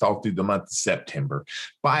August, all through the month of September.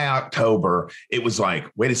 By October, it was like,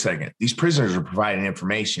 wait a second, these prisoners are providing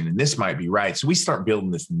information and this might be right. So we start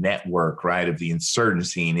building this network, right, of the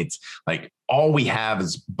insurgency. And it's like, all we have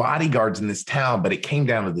is bodyguards in this town, but it came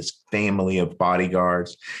down to this family of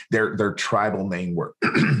bodyguards. Their tribal name were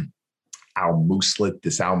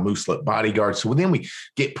Al-Muslit bodyguard. So then we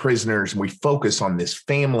get prisoners and we focus on this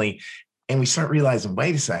family. And we start realizing,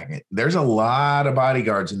 wait a second, there's a lot of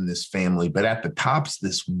bodyguards in this family, but at the top's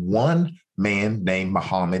this one man named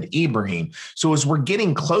Muhammad Ibrahim. So as we're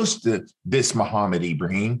getting close to this Muhammad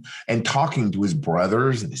Ibrahim and talking to his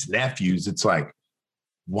brothers and his nephews, it's like,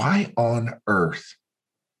 why on earth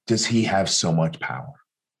does he have so much power?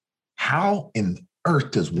 How in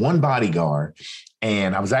earth does one bodyguard?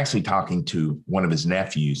 And I was actually talking to one of his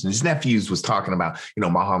nephews, and his nephews was talking about,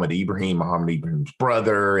 Muhammad Ibrahim's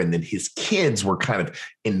brother, and then his kids were kind of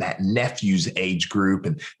in that nephew's age group.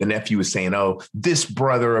 And the nephew was saying, oh, this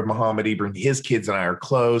brother of Muhammad Ibrahim, his kids and I are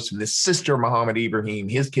close. And this sister of Muhammad Ibrahim,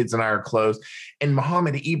 his kids and I are close. And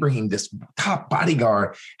Muhammad Ibrahim, this top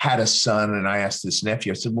bodyguard, had a son. And I asked this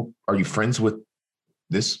nephew, I said, well, are you friends with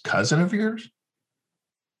this cousin of yours?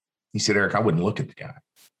 He said, Eric, I wouldn't look at the guy.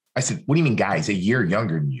 I said, what do you mean, guy? He's a year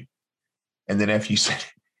younger than you. And the nephew said,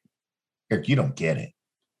 Eric, you don't get it.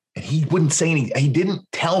 And he wouldn't say anything. He didn't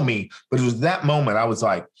tell me, but it was that moment I was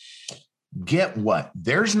like, get what?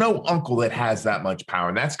 There's no uncle that has that much power.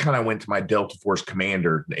 And that's kind of went to my Delta Force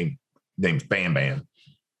commander named Bam Bam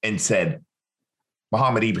and said,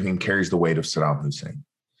 Muhammad Ibrahim carries the weight of Saddam Hussein.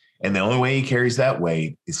 And the only way he carries that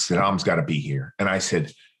weight is Saddam's got to be here. And I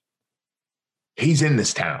said, he's in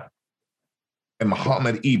this town. And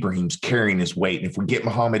Muhammad Ibrahim's carrying his weight. And if we get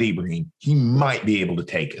Muhammad Ibrahim, he might be able to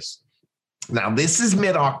take us. Now, this is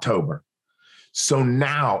mid-October. So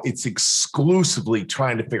now it's exclusively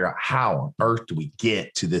trying to figure out how on earth do we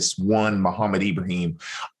get to this one Muhammad Ibrahim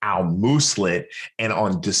al-Muslit. And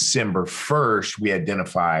on December 1st, we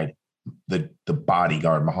identified the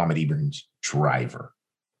bodyguard, Muhammad Ibrahim's driver.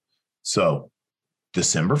 So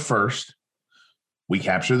December 1st, we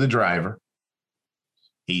capture the driver.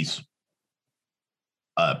 He's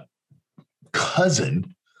a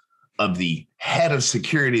cousin of the head of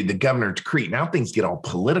security, the governor of Tikrit. Now things get all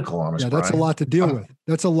political on us. Yeah, that's Brian. a lot to deal with.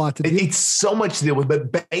 It's so much to deal with.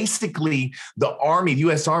 But basically, the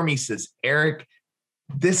U.S. Army says, Eric,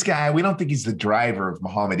 this guy, we don't think he's the driver of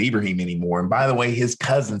Muhammad Ibrahim anymore. And by the way, his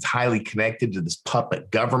cousin's highly connected to this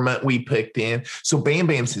puppet government we picked in. So Bam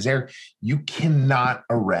Bam says, Eric, you cannot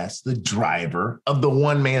arrest the driver of the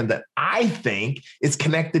one man that I think is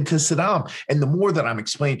connected to Saddam. And the more that I'm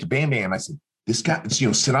explaining to Bam Bam, I said, this guy,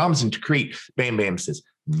 Saddam's in Tikrit. Bam Bam says,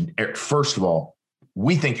 Eric, first of all,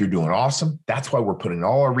 we think you're doing awesome. That's why we're putting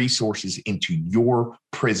all our resources into your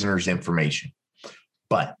prisoners' information.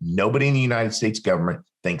 But nobody in the United States government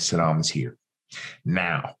thinks Saddam is here.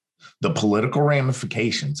 Now, the political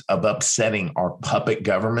ramifications of upsetting our puppet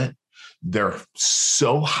government, they're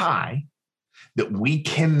so high that we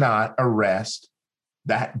cannot arrest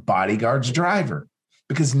that bodyguard's driver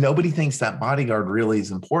because nobody thinks that bodyguard really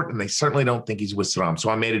is important. They certainly don't think he's with Saddam. So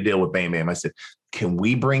I made a deal with Bam Bam. I said, can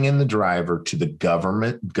we bring in the driver to the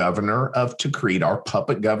governor of Tikrit, our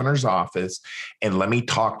puppet governor's office, and let me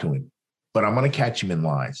talk to him? But I'm going to catch him in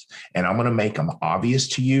lies, and I'm going to make him obvious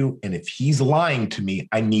to you. And if he's lying to me,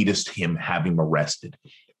 I need him have him arrested.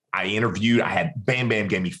 I had Bam Bam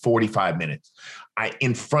gave me 45 minutes.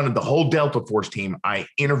 In front of the whole Delta Force team, I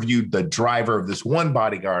interviewed the driver of this one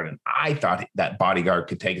bodyguard, and I thought that bodyguard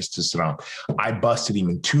could take us to Saddam. I busted him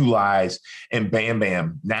in 2 lies, and Bam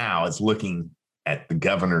Bam now is looking at the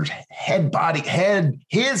governor's head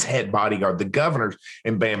bodyguard, the governor's,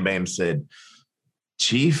 and Bam Bam said,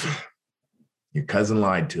 "Chief, your cousin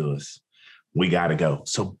lied to us. We got to go."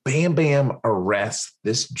 So Bam Bam arrests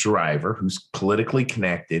this driver who's politically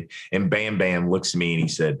connected. And Bam Bam looks at me and he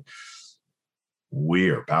said,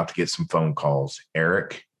 "We're about to get some phone calls.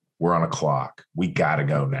 Eric, we're on a clock. We got to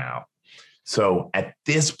go now." So at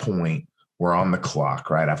this point, we're on the clock,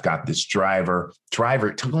 right? I've got this driver.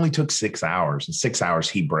 It only took 6 hours. In 6 hours,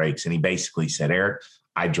 he breaks. And he basically said, "Eric,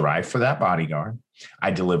 I drive for that bodyguard. I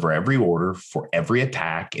deliver every order for every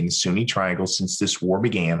attack in the Sunni Triangle since this war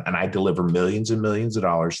began, and I deliver millions and millions of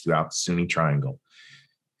dollars throughout the Sunni Triangle."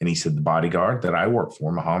 And he said, "The bodyguard that I work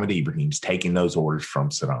for, Mohammed Ibrahim, is taking those orders from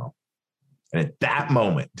Saddam." And at that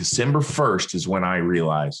moment, December 1st, is when I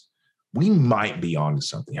realized we might be onto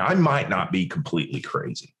something. I might not be completely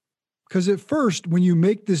crazy. Because at first, when you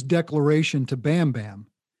make this declaration to Bam Bam,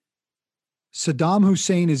 Saddam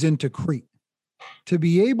Hussein is in Tikrit. To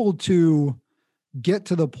be able to get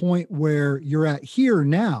to the point where you're at here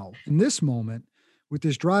now in this moment with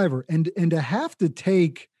this driver and to have to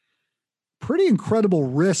take pretty incredible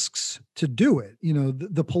risks to do it,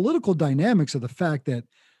 the political dynamics of the fact that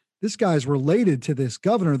this guy's related to this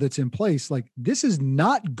governor that's in place, like, this is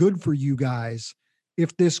not good for you guys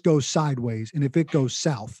if this goes sideways and if it goes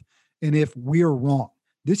south and if we're wrong.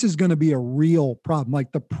 This is going to be a real problem.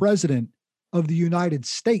 Like, the president of the United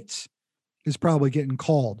States is probably getting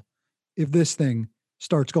called if this thing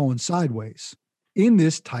starts going sideways in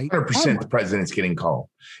this tight 100% the president's getting called.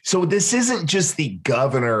 So this isn't just the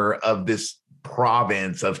governor of this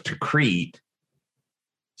province of Tikrit.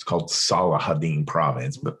 It's called Salahuddin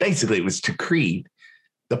province, but basically it was Tikrit.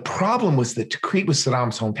 The problem was that Tikrit was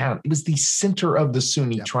Saddam's hometown. It was the center of the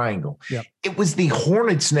Sunni Triangle. Yep. It was the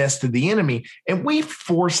hornet's nest of the enemy. And we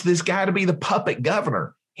forced this guy to be the puppet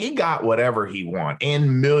governor. He got whatever he wanted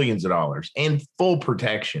and millions of dollars and full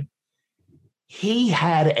protection. He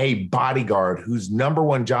had a bodyguard whose number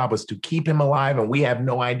one job was to keep him alive. And we have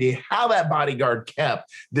no idea how that bodyguard kept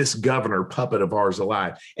this governor puppet of ours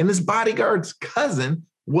alive. And this bodyguard's cousin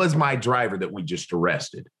was my driver that we just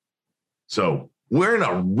arrested. So we're in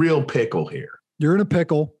a real pickle here. You're in a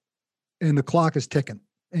pickle and the clock is ticking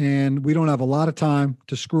and we don't have a lot of time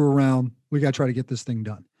to screw around. We got to try to get this thing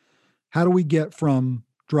done. How do we get from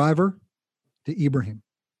driver to Ibrahim?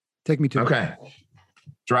 Take me to it.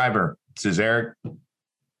 Driver says, "Eric,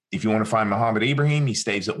 if you want to find Mohammed Ibrahim, he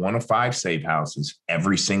stays at one of 5 safe houses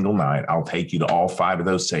every single night. I'll take you to all 5 of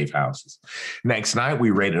those safe houses." Next night,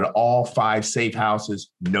 we raided all 5 safe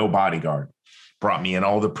houses, no bodyguard. Brought me in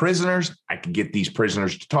all the prisoners. I could get these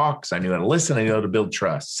prisoners to talk because I knew how to listen. I knew how to build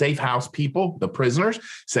trust. Safe house people, the prisoners,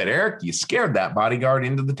 said, "Eric, you scared that bodyguard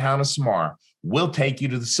into the town of Samar. We'll take you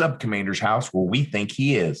to the sub-commander's house where we think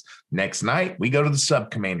he is." Next night, we go to the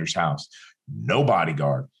sub-commander's house. No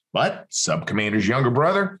bodyguard. But sub-commander's younger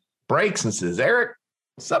brother breaks and says, "Eric,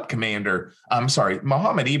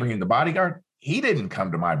 Mohammed Ibrahim, the bodyguard, he didn't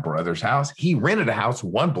come to my brother's house. He rented a house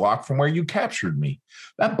 1 block from where you captured me.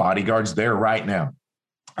 That bodyguard's there right now."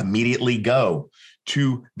 Immediately go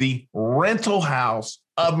to the rental house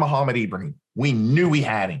of Mohammed Ibrahim. We knew we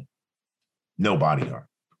had him. No bodyguard.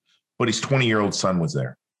 But his 20-year-old son was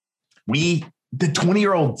there. The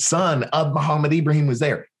 20-year-old son of Mohammed Ibrahim was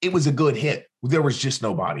there. It was a good hit. There was just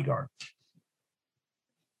no bodyguard.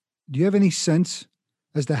 Do you have any sense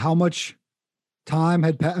as to how much time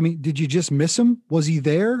had passed? I mean, did you just miss him? Was he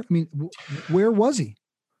there? I mean, where was he?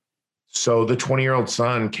 So the 20-year-old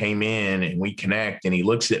son came in and we connect and he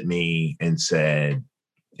looks at me and said,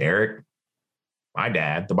 "Eric, my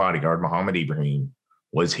dad, the bodyguard, Mohammed Ibrahim,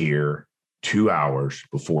 was here 2 hours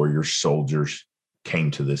before your soldiers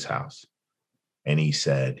came to this house." And he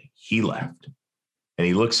said, he left. And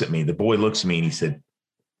he looks at me, the boy looks at me and he said,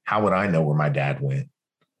 "How would I know where my dad went?"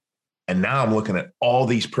 And now I'm looking at all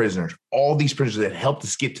these prisoners that helped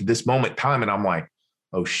us get to this moment in time. And I'm like,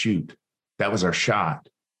 oh, shoot, that was our shot.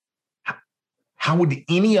 How would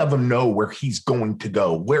any of them know where he's going to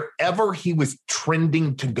go? Wherever he was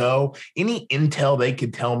trending to go, any intel they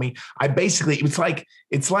could tell me.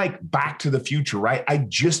 It's like Back to the Future, right? I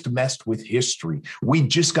just messed with history. We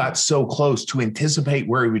just got so close to anticipate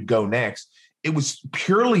where he would go next. it was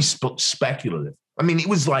purely speculative. I mean, it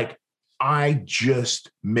was like, I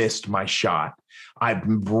just missed my shot. I've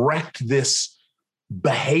wrecked this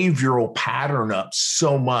behavioral pattern up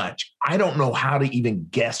so much. I don't know how to even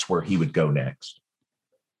guess where he would go next.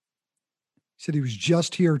 He said he was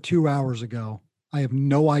just here 2 hours ago. I have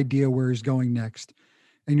no idea where he's going next.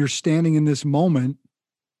 And you're standing in this moment,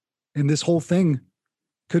 and this whole thing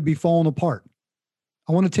could be falling apart.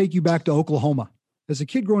 I want to take you back to Oklahoma. As a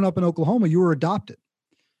kid growing up in Oklahoma, you were adopted.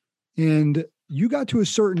 And you got to a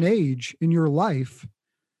certain age in your life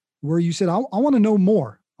where you said, I want to know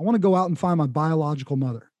more. I want to go out and find my biological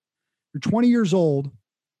mother. You're 20 years old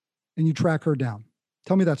and you track her down.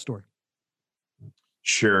 Tell me that story.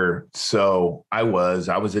 Sure. So I was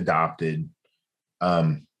adopted.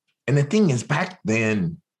 And the thing is, back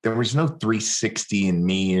then, there was no 360 in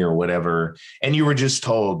me or whatever. And you were just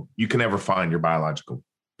told you can never find your biological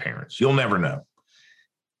parents. You'll never know.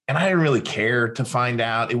 And I didn't really care to find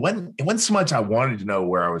out. It wasn't so much I wanted to know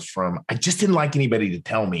where I was from. I just didn't like anybody to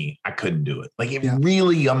tell me I couldn't do it. Like,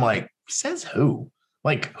 really, I'm like, says who?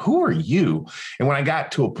 Like, who are you? And when I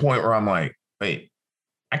got to a point where I'm like, wait,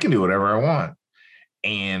 I can do whatever I want.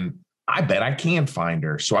 And I bet I can find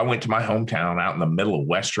her. So I went to my hometown out in the middle of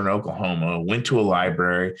Western Oklahoma, went to a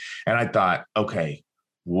library, and I thought, okay,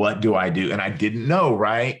 what do I do? And I didn't know,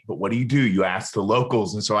 right? But what do? You ask the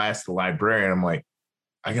locals. And so I asked the librarian, I'm like,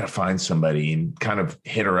 I got to find somebody, and kind of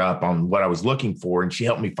hit her up on what I was looking for. And she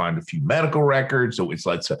helped me find a few medical records, which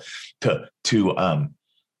led to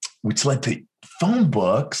phone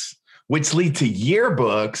books, which lead to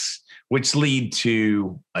yearbooks, which lead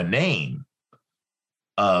to a name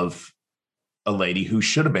of a lady who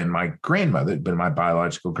should have been my grandmother, been my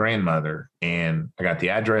biological grandmother. And I got the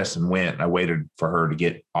address and went, and I waited for her to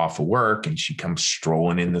get off of work, and she comes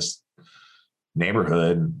strolling in this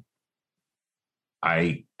neighborhood. And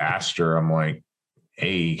I asked her, I'm like,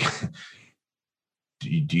 hey,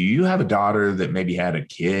 do you have a daughter that maybe had a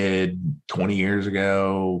kid 20 years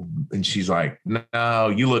ago? And she's like,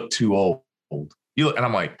 no, you look too old. And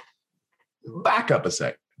I'm like, back up a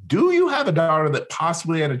sec. Do you have a daughter that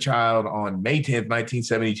possibly had a child on May 10th,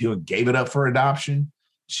 1972 and gave it up for adoption?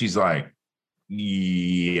 She's like,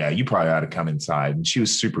 yeah, you probably ought to come inside. And she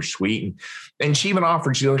was super sweet. And she even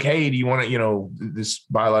offered, she's like, hey, do you want to, this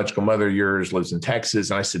biological mother of yours lives in Texas.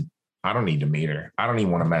 And I said, I don't need to meet her. I don't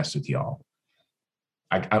even want to mess with y'all.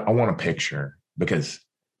 I want a picture because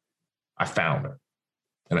I found her.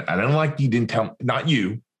 And I don't like you didn't tell, not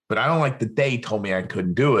you, but I don't like that they told me I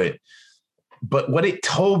couldn't do it. But what it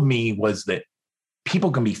told me was that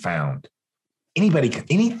people can be found.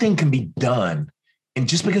 Anything can be done. And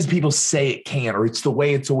just because people say it can't, or it's the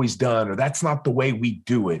way it's always done, or that's not the way we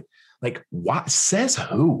do it, like, what says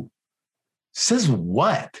who? Says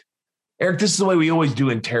what? Eric, this is the way we always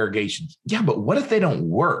do interrogations. Yeah, but what if they don't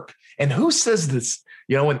work? And who says this?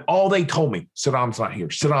 And all they told me, Saddam's not here.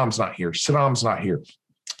 Saddam's not here. Saddam's not here.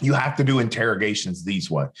 You have to do interrogations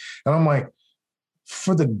these way. And I'm like,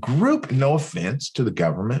 for the group, no offense to the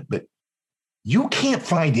government, but you can't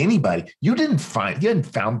find anybody. You hadn't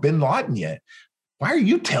found bin Laden yet. Why are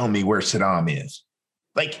you telling me where Saddam is?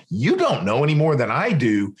 Like, you don't know any more than I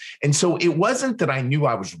do. And so it wasn't that I knew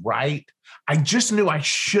I was right. I just knew I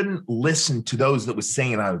shouldn't listen to those that was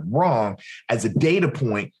saying I was wrong as a data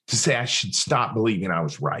point to say I should stop believing I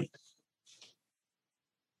was right.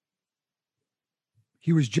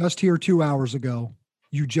 He was just here 2 hours ago.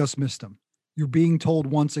 You just missed him. You're being told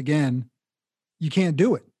once again, you can't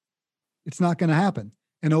do it. It's not going to happen.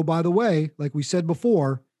 And oh, by the way, like we said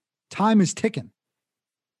before, time is ticking.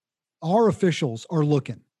 Our officials are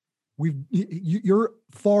looking. You're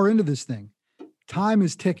far into this thing. Time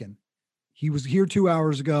is ticking. He was here 2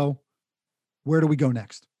 hours ago. Where do we go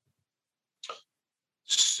next?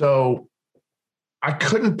 So I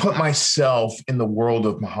couldn't put myself in the world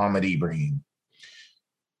of Muhammad Ibrahim,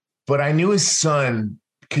 but I knew his son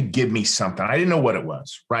could give me something. I didn't know what it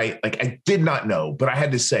was, right? Like, I did not know, but I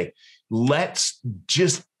had to say, let's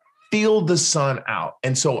just feel the son out.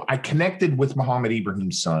 And so I connected with Muhammad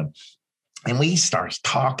Ibrahim's son, and he starts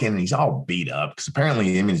talking, and he's all beat up because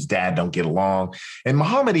apparently him and his dad don't get along. And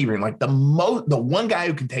Muhammad Ibrahim, like the one guy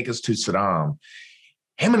who can take us to Saddam,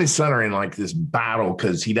 him and his son are in like this battle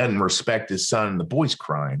because he doesn't respect his son, and the boy's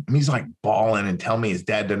crying. And he's like bawling and telling me his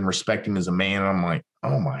dad doesn't respect him as a man. And I'm like,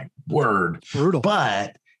 oh my word. Brutal.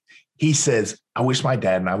 But he says, I wish my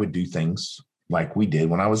dad and I would do things like we did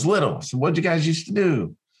when I was little. So what'd you guys used to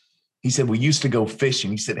do? He said, we used to go fishing.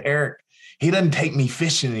 He said, Eric, he doesn't take me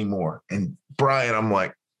fishing anymore. And Brian, I'm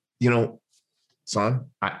like, son,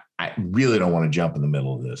 I really don't want to jump in the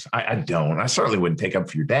middle of this. I don't. I certainly wouldn't take up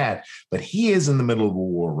for your dad, but he is in the middle of a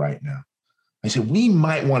war right now. I said, we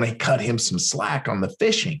might want to cut him some slack on the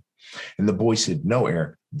fishing. And the boy said, no,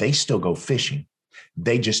 Eric, they still go fishing.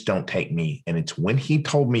 They just don't take me. And it's when he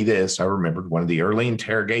told me this, I remembered one of the early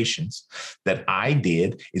interrogations that I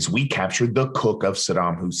did is we captured the cook of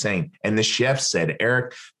Saddam Hussein. And the chef said,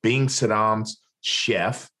 Eric, being Saddam's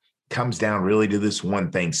chef, comes down really to this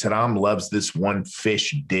one thing. Saddam loves this one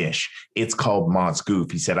fish dish. It's called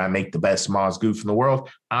mazgoof. He said, I make the best mazgoof in the world.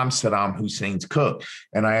 I'm Saddam Hussein's cook.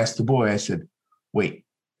 And I asked the boy, I said, wait,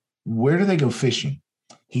 where do they go fishing?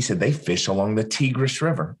 He said, they fish along the Tigris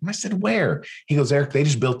River. And I said, where? He goes, Eric, they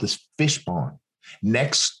just built this fish pond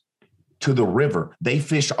next to the river. They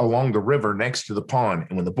fish along the river next to the pond.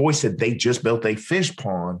 And when the boy said they just built a fish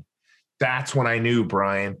pond, that's when I knew,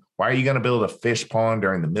 Brian, why are you going to build a fish pond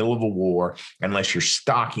during the middle of a war unless you're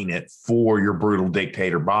stocking it for your brutal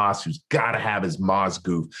dictator boss who's got to have his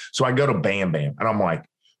mazgoof? So I go to Bam Bam and I'm like,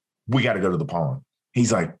 we got to go to the pond.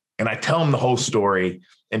 He's like, and I tell him the whole story.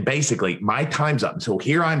 And basically, my time's up. So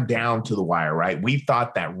here I'm down to the wire, right? We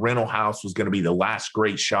thought that rental house was going to be the last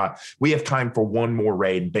great shot. We have time for one more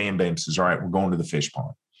raid. And Bam Bam says, all right, we're going to the fish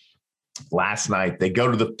pond. Last night, they go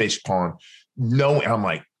to the fish pond. No, and I'm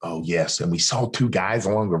like, oh, yes. And we saw two guys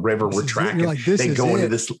along the river. We're tracking. Like, they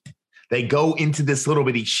go into this little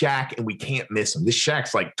bitty shack and we can't miss them. This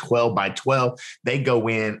shack's like 12 by 12. They go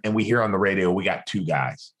in and we hear on the radio, we got two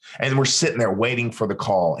guys. And we're sitting there waiting for the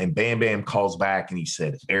call. And Bam Bam calls back and he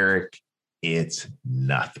said, Eric, it's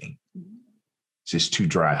nothing. It's just two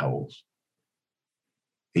dry holes.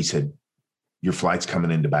 He said, your flight's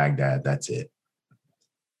coming into Baghdad. That's it.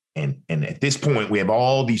 And at this point, we have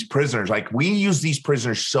all these prisoners. Like, we use these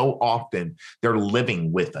prisoners so often, they're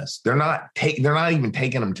living with us. They're not even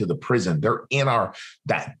taking them to the prison. They're in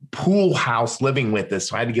that pool house living with us.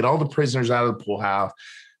 So I had to get all the prisoners out of the pool house,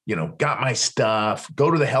 got my stuff,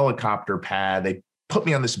 go to the helicopter pad. They put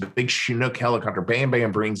me on this big Chinook helicopter. Bam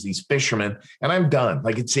Bam brings these fishermen, and I'm done.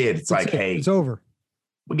 Like, it's it. It's like, hey, it's over.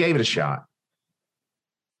 We gave it a shot.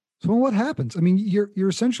 So what happens? I mean, you're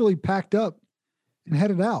essentially packed up and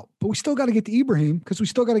headed out, but we still got to get to Ibrahim because we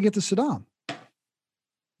still got to get to Saddam.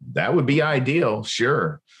 That would be ideal.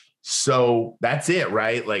 Sure. So that's it,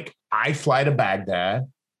 right? Like, I fly to Baghdad.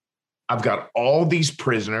 I've got all these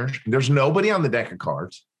prisoners. There's nobody on the deck of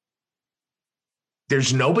cards.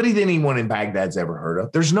 There's nobody that anyone in Baghdad's ever heard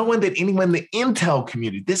of. There's no one that anyone in the intel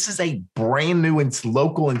community. This is a brand new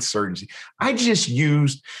local insurgency. I just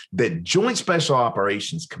used the Joint Special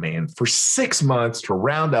Operations Command for 6 months to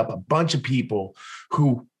round up a bunch of people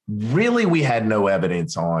who really we had no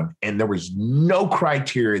evidence on, and there was no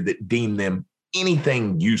criteria that deemed them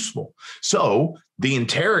anything useful. So the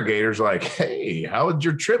interrogator's like, hey, how did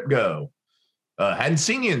your trip go? Hadn't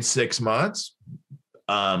seen you in 6 months.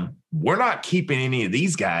 We're not keeping any of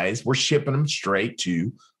these guys. We're shipping them straight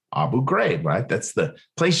to Abu Ghraib, right? That's the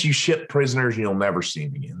place you ship prisoners and you'll never see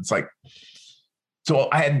them again. It's like, so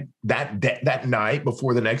I had that night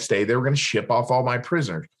before the next day, they were going to ship off all my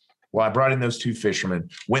prisoners. Well, I brought in those two fishermen,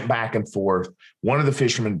 went back and forth. One of the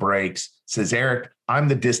fishermen breaks, says, Eric, I'm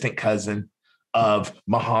the distant cousin of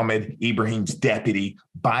Muhammad Ibrahim's deputy.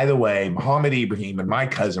 By the way, Muhammad Ibrahim and my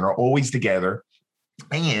cousin are always together.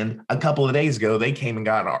 And a couple of days ago, they came and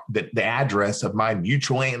got the address of my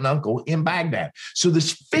mutual aunt and uncle in Baghdad. So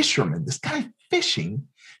this fisherman, this guy fishing,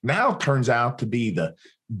 now turns out to be the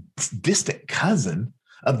distant cousin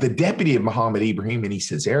of the deputy of Muhammad Ibrahim. And he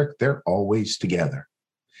says, Eric, they're always together.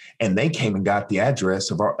 And they came and got the address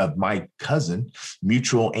of my cousin,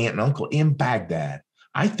 mutual aunt and uncle in Baghdad.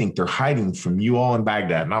 I think they're hiding from you all in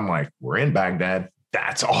Baghdad. And I'm like, we're in Baghdad.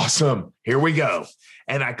 That's awesome. Here we go.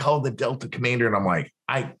 And I called the Delta commander and I'm like,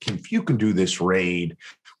 if you can do this raid,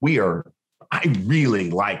 I really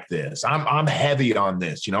like this. I'm heavy on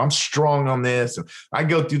this. I'm strong on this. And I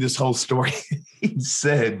go through this whole story. He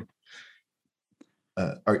said,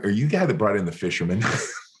 are you the guy that brought in the fisherman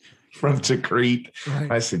from Tikrit?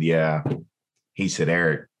 Right. I said, yeah. He said,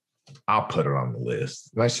 Eric, I'll put it on the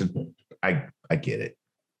list. And I said, I get it.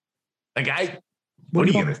 Like, what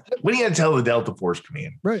are you gonna tell the Delta Force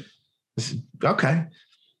Command? Right. Said, okay.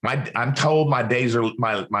 I'm told my days are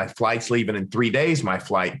my flight's leaving in 3 days. My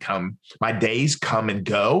days come and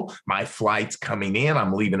go. My flight's coming in.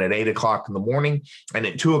 I'm leaving at 8 o'clock in the morning. And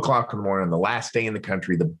at 2 o'clock in the morning, on the last day in the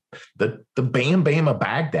country, the Bam Bam of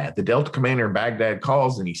Baghdad, the Delta commander in Baghdad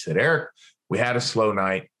calls and he said, Eric, we had a slow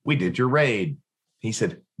night. We did your raid. He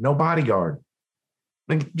said, no bodyguard.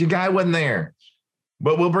 Your guy wasn't there.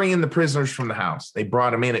 But we'll bring in the prisoners from the house. They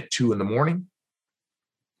brought him in at 2 in the morning.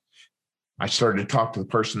 I started to talk to the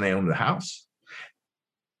person they owned the house.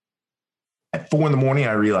 At 4 in the morning,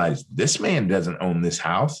 I realized this man doesn't own this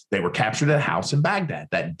house. They were captured at a house in Baghdad,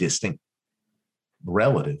 that distant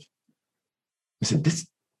relative. I said,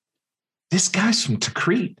 this guy's from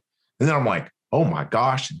Tikrit. And then I'm like, oh my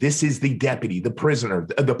gosh, this is the deputy, the prisoner,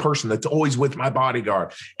 the person that's always with my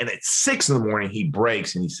bodyguard. And at 6 a.m, he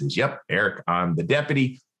breaks and he says, yep, Eric, I'm the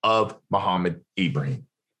deputy of Muhammad Ibrahim.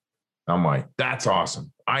 I'm like, that's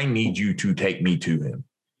awesome. I need you to take me to him.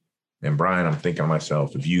 And Brian, I'm thinking to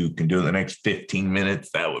myself, if you can do it in the next 15 minutes,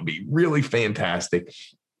 that would be really fantastic.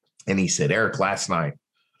 And he said, Eric, last night,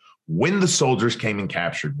 when the soldiers came and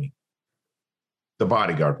captured me, the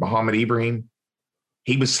bodyguard, Muhammad Ibrahim,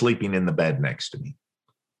 he was sleeping in the bed next to me.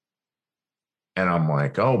 And I'm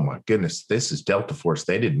like, oh my goodness, this is Delta Force.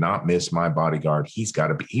 They did not miss my bodyguard. He's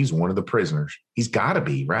one of the prisoners. He's got to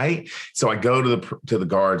be, right? So I go to the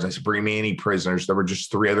guards. I said, bring me any prisoners. There were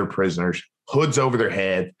just 3 other prisoners, hoods over their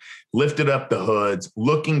head, lifted up the hoods,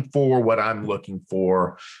 looking for what I'm looking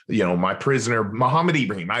for. My prisoner, Muhammad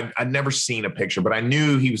Ibrahim. I'd never seen a picture, but I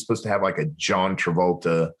knew he was supposed to have like a John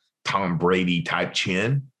Travolta, Tom Brady type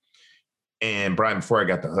chin. And Brian, before I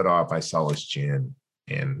got the hood off, I saw his chin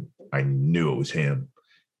and I knew it was him.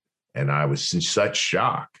 And I was in such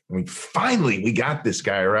shock. I mean, finally, we got this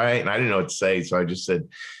guy, right? And I didn't know what to say. So I just said,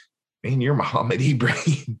 man, you're Muhammad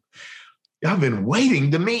Ibrahim. I've been waiting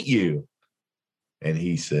to meet you. And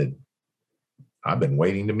he said, I've been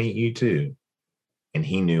waiting to meet you too. And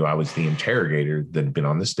he knew I was the interrogator that had been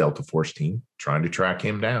on this Delta Force team trying to track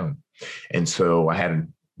him down. And so I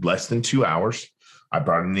had less than 2 hours. I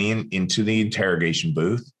brought him into the interrogation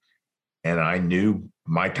booth, and I knew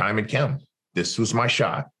my time had come. This was my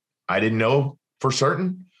shot. I didn't know for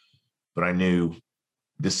certain, but I knew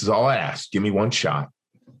this is all I asked. Give me one shot.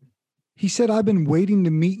 He said, I've been waiting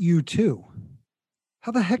to meet you too.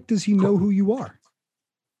 How the heck does he know who you are?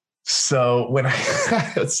 So when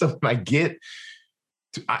I get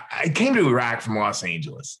to, I came to Iraq from Los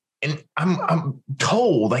Angeles, and I'm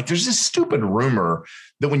told, like, there's this stupid rumor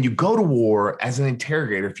that when you go to war as an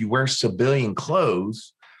interrogator, if you wear civilian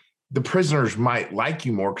clothes, the prisoners might like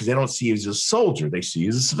you more because they don't see you as a soldier. They see you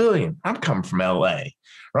as a civilian. I'm coming from LA,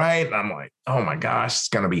 right? And I'm like, oh my gosh, it's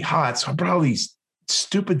going to be hot. So I brought all these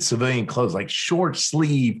stupid civilian clothes, like short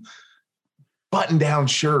sleeve, button down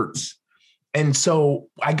shirts. And so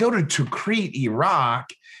I go to Tikrit,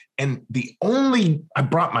 Iraq, and I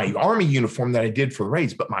brought my army uniform that I did for the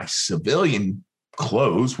raids, but my civilian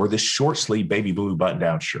clothes were this short sleeve baby blue button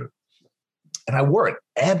down shirt. And I wore it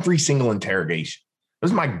every single interrogation. It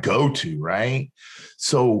was my go-to, right?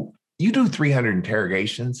 So you do 300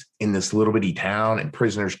 interrogations in this little bitty town and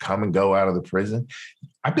prisoners come and go out of the prison.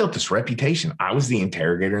 I built this reputation. I was the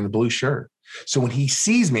interrogator in the blue shirt. So when he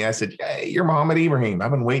sees me, I said, hey, you're Muhammad Ibrahim.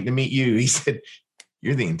 I've been waiting to meet you. He said,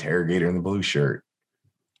 you're the interrogator in the blue shirt.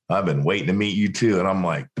 I've been waiting to meet you too. And I'm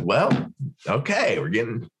like, well, okay, we're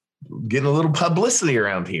getting a little publicity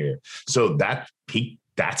around here. So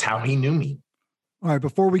that's how he knew me. All right.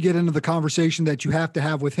 Before we get into the conversation that you have to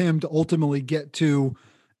have with him to ultimately get to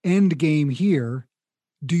end game here,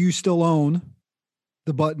 do you still own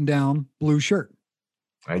the button down blue shirt?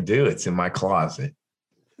 I do. It's in my closet.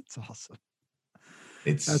 That's awesome.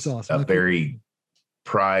 That's awesome. A very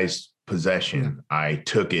prized possession. Yeah. I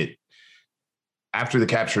took it after the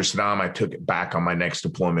capture of Saddam. I took it back on my next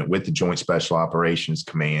deployment with the Joint Special Operations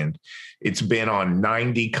Command. It's been on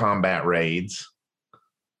 90 combat raids,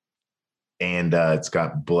 and it's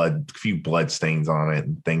got a few blood stains on it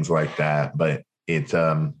and things like that. But it's,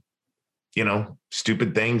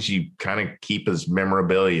 stupid things you kind of keep as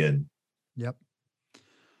memorabilia. Yep.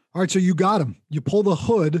 All right. So you got him. You pull the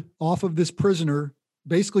hood off of this prisoner,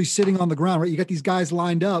 basically sitting on the ground, right? You got these guys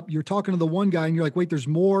lined up. You're talking to the one guy and you're like, wait, there's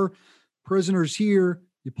more prisoners here.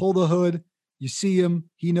 You pull the hood, you see him.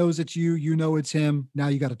 He knows it's you. You know it's him. Now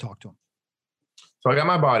you got to talk to him. So I got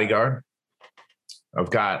my bodyguard.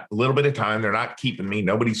 I've got a little bit of time. They're not keeping me.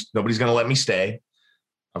 Nobody's going to let me stay.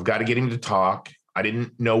 I've got to get him to talk. I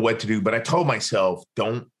didn't know what to do, but I told myself,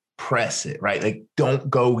 don't press it, right? Like, don't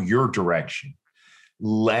go your direction.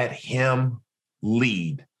 Let him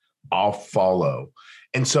lead. I'll follow.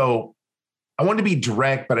 And so I wanted to be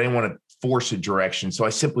direct, but I didn't want to force a direction. So I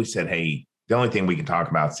simply said, hey, the only thing we can talk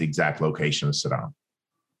about is the exact location of Saddam.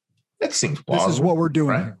 That seems plausible. This is what we're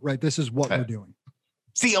doing here, right? This is what we're doing.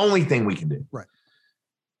 It's the only thing we can do. Right.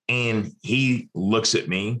 And he looks at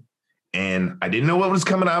me, and I didn't know what was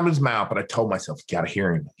coming out of his mouth, but I told myself, you got to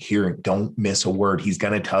hear him. Don't miss a word. He's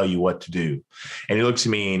going to tell you what to do. And he looks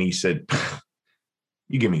at me and he said,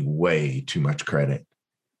 you give me way too much credit.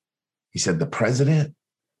 He said, the president?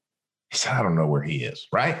 He said, I don't know where he is,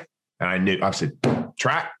 right? And I said,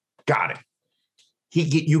 track, got it.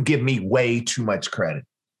 You give me way too much credit.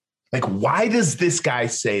 Like, why does this guy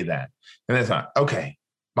say that? And I thought, okay,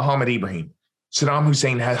 Muhammad Ibrahim, Saddam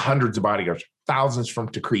Hussein had hundreds of bodyguards, thousands from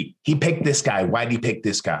Tikrit. He picked this guy. Why did he pick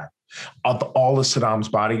this guy? Of all of Saddam's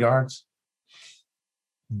bodyguards,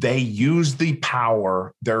 they used the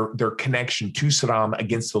power, their connection to Saddam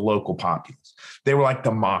against the local populace. They were like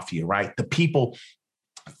the mafia, right? The people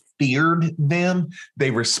feared them.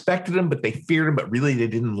 They respected them, but they feared them, but really they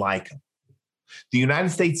didn't like them. The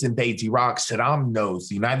United States invades Iraq. Saddam knows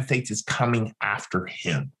the United States is coming after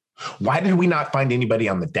him. Why did we not find anybody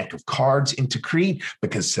on the deck of cards in Tikrit?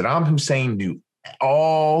 Because Saddam Hussein knew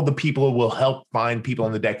all the people who will help find people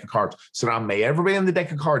on the deck of cards. Saddam made everybody on the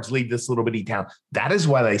deck of cards leave this little bitty town. That is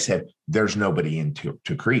why they said there's nobody in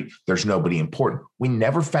Tikrit. There's nobody important. We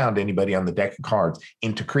never found anybody on the deck of cards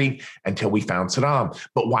in Tikrit until we found Saddam.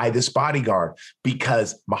 But why this bodyguard?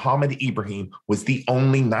 Because Muhammad Ibrahim was the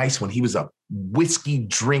only nice one. He was a whiskey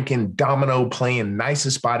drinking, domino playing,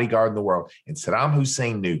 nicest bodyguard in the world. And Saddam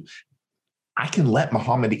Hussein knew, I can let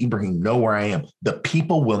Muhammad Ibrahim know where I am. The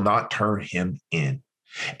people will not turn him in.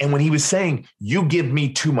 And when he was saying, you give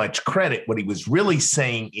me too much credit, what he was really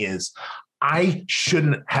saying is, I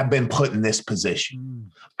shouldn't have been put in this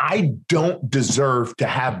position. I don't deserve to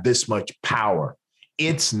have this much power.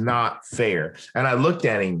 It's not fair. And I looked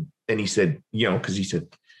at him and he said, because he said,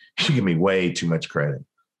 you give me way too much credit.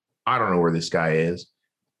 I don't know where this guy is.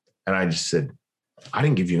 And I just said, I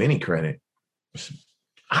didn't give you any credit.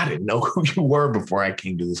 I didn't know who you were before I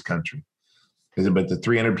came to this country. But the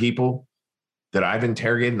 300 people that I've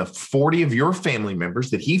interrogated and the 40 of your family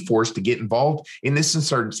members that he forced to get involved in this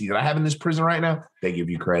insurgency that I have in this prison right now, they give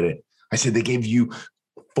you credit. I said, they gave you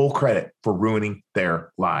full credit for ruining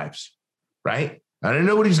their lives, right? I didn't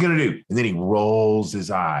know what he's going to do. And then he rolls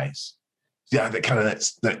his eyes. Yeah,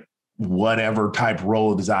 that whatever type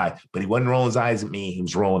roll of his eye, but he wasn't rolling his eyes at me. He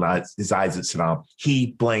was rolling his eyes at Saddam.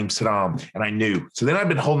 He blamed Saddam, and I knew. So then I've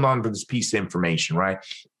been holding on to this piece of information, right?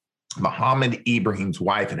 Muhammad Ibrahim's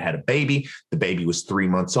wife had a baby. The baby was 3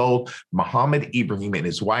 months old. Muhammad Ibrahim and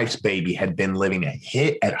his wife's baby had been living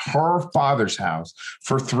at her father's house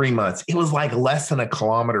for 3 months. It was like less than a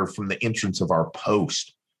kilometer from the entrance of our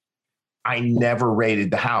post. I never raided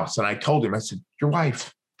the house. And I told him, I said, your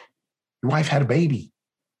wife had a baby.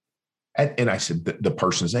 And I said, the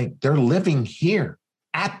person's name, they're living here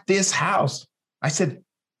at this house. I said,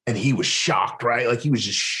 and he was shocked, right? Like he was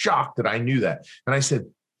just shocked that I knew that. And I said,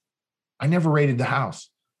 I never raided the house.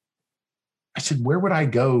 I said, where would I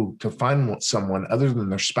go to find someone other than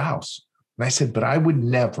their spouse? And I said, but I would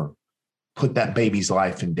never put that baby's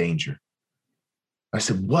life in danger. I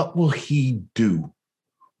said, what will he do?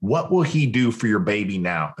 What will he do for your baby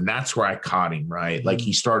now? And that's where I caught him, right? Like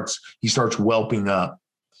he starts whelping up.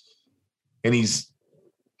 And he's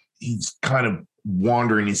kind of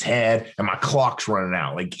wandering his head, and my clock's running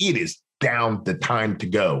out. Like it is down the time to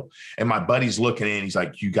go. And my buddy's looking in. He's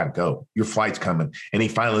like, you got to go. Your flight's coming. And he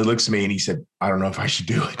finally looks at me and he said, I don't know if I should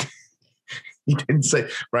do it. He didn't say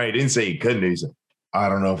he couldn't. He said, I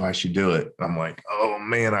don't know if I should do it. I'm like, oh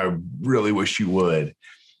man, I really wish you would.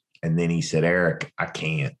 And then he said, Eric, I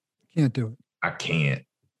can't. Can't do it. I can't.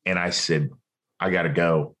 And I said, I got to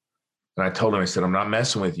go. And I told him, I said, I'm not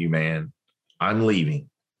messing with you, man. I'm leaving.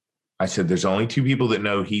 I said, there's only two people that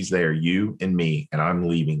know he's there, you and me, and I'm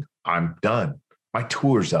leaving. I'm done. My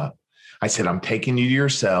tour's up. I said, I'm taking you to your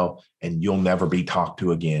cell and you'll never be talked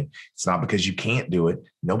to again. It's not because you can't do it.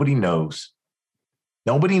 Nobody knows.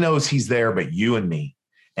 Nobody knows he's there but you and me.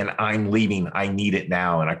 And I'm leaving. I need it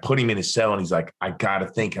now. And I put him in his cell and he's like, I got to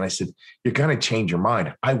think. And I said, you're going to change your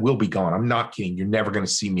mind. I will be gone. I'm not kidding. You're never going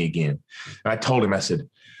to see me again. And I told him, I said,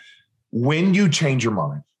 when you change your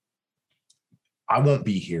mind, I won't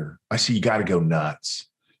be here. I said, you got to go nuts.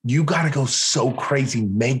 You got to go so crazy.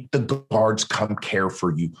 Make the guards come care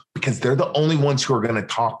for you because they're the only ones who are going to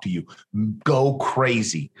talk to you. Go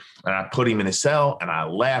crazy. And I put him in a cell and I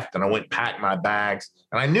left and I went pack my bags.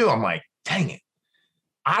 And I knew, I'm like, dang it.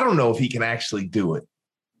 I don't know if he can actually do it.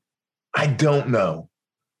 I don't know.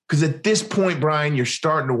 Because at this point, Brian, you're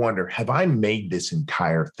starting to wonder, have I made this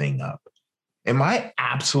entire thing up? Am I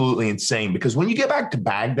absolutely insane? Because when you get back to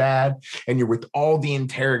Baghdad and you're with all the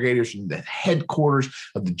interrogators and the headquarters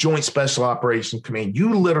of the Joint Special Operations Command,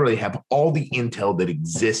 you literally have all the intel that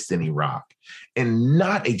exists in Iraq. And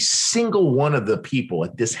not a single one of the people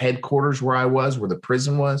at this headquarters where I was, where the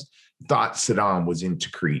prison was, thought Saddam was in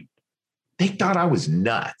Tikrit. They thought I was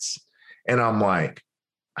nuts. And I'm like,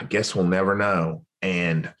 I guess we'll never know.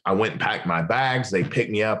 And I went and packed my bags. They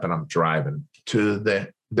picked me up and I'm driving to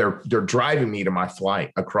they're driving me to my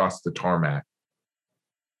flight across the tarmac.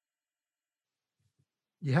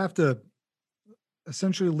 You have to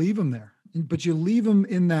essentially leave them there, but you leave them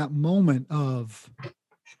in that moment of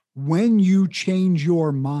when you change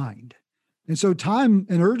your mind, And so time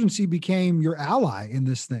and urgency became your ally in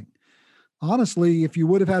this thing. Honestly, if you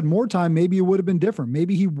would have had more time, maybe it would have been different.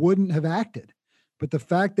 Maybe he wouldn't have acted. But the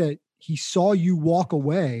fact that he saw you walk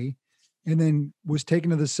away and then was taken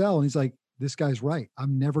to the cell, and he's like, this guy's right.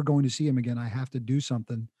 I'm never going to see him again. I have to do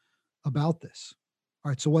something about this. All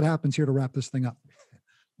right. So what happens here to wrap this thing up?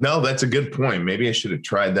 No, that's a good point. Maybe I should have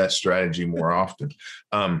tried that strategy more often.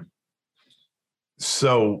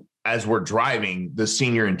 So as we're driving, the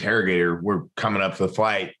senior interrogator, we're coming up for the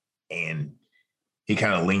flight, and he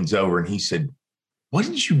kind of leans over and he said, what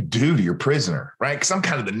did you do to your prisoner? Right? Because I'm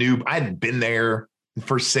kind of the noob. I hadn't been there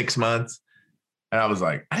for 6 months. And I was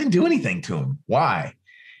like, I didn't do anything to him. Why?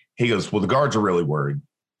 He goes, well, the guards are really worried.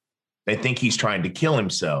 They think he's trying to kill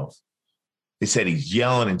himself. They said he's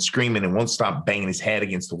yelling and screaming and won't stop banging his head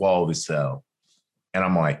against the wall of his cell. And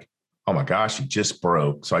I'm like, oh my gosh, he just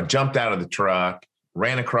broke. So I jumped out of the truck,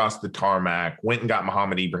 ran across the tarmac, went and got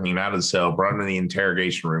Muhammad Ibrahim out of the cell, brought him to the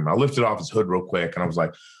interrogation room. I lifted off his hood real quick, and I was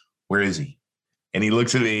like, where is he? And he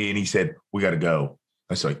looks at me and he said, we got to go.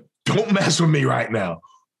 I was like, don't mess with me right now.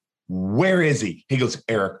 Where is he? He goes,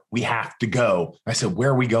 Eric, we have to go. I said,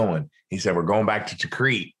 where are we going? He said, we're going back to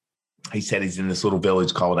Tikrit. He said he's in this little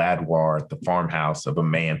village called Adwar at the farmhouse of a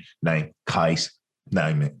man named Kais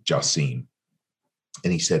Naimet Jassim.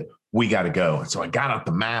 And he said, we got to go. And so I got out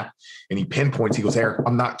the map, and he pinpoints. He goes, Eric,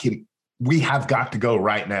 I'm not kidding. We have got to go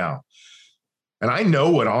right now. And I know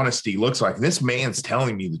what honesty looks like. This man's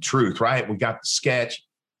telling me the truth, right? We got the sketch.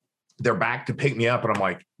 They're back to pick me up. And I'm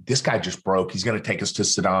like, this guy just broke. He's going to take us to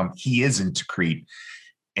Saddam. He is in Tikrit.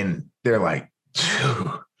 And they're like,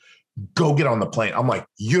 go get on the plane. I'm like,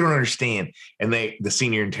 you don't understand. And the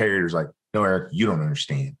senior interrogator's like, no, Eric, you don't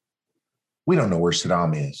understand. We don't know where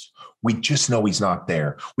Saddam is. We just know he's not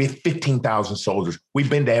there. We have 15,000 soldiers. We've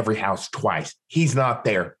been to every house twice. He's not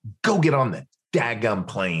there. Go get on the daggum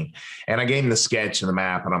plane. And I gave him the sketch and the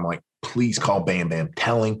map, and I'm like, please call Bam Bam.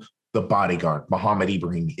 Tell him the bodyguard, Muhammad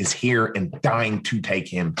Ibrahim, is here and dying to take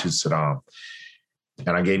him to Saddam.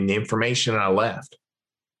 And I gave him the information, and I left.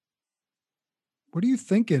 What are you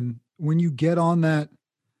thinking when you get on that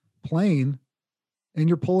plane and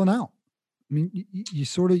you're pulling out? I mean,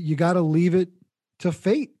 you got to leave it to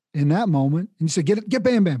fate in that moment. And you say, get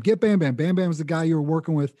Bam Bam, get Bam Bam. Bam Bam was the guy you were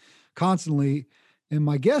working with constantly. And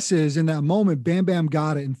my guess is in that moment, Bam Bam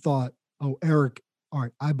got it and thought, oh, Eric, all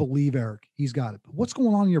right, I believe Eric, he's got it. But what's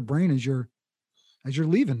going on in your brain as you're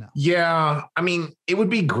leaving now? Yeah. I mean, it would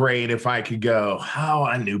be great if I could go, oh,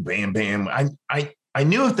 I knew Bam Bam. I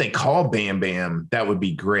knew if they called Bam Bam, that would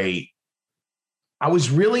be great. I was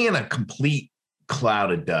really in a complete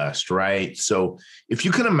cloud of dust, right? So if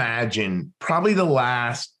you can imagine, probably the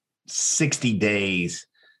last 60 days,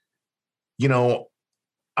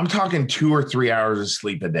 I'm talking 2 or 3 hours of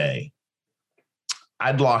sleep a day.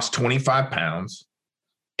 I'd lost 25 pounds.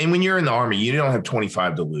 And when you're in the Army, you don't have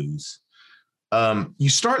 25 to lose. You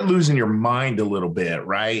start losing your mind a little bit,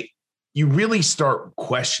 right? You really start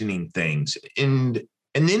questioning things. And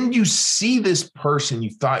then you see this person you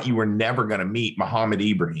thought you were never going to meet, Muhammad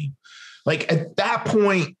Ibrahim. Like at that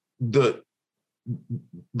point, the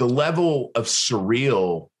level of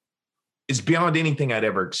surreal is beyond anything I'd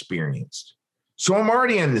ever experienced. So I'm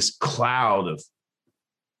already in this cloud of,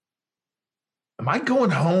 am I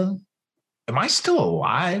going home? Am I still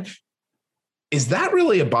alive? Is that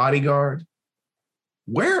really a bodyguard?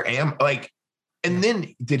 Where am and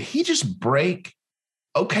then did he just break?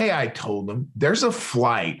 Okay, I told him there's a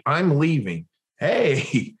flight. I'm leaving.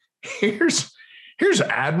 Hey, here's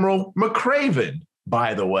Admiral McCraven,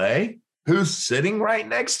 by the way, who's sitting right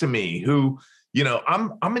next to me, who,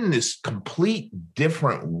 I'm in this complete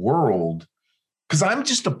different world because I'm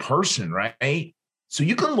just a person, right? So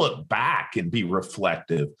you can look back and be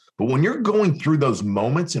reflective. But when you're going through those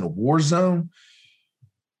moments in a war zone,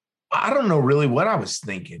 I don't know really what I was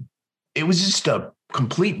thinking. It was just a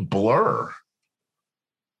complete blur.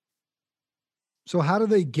 So how do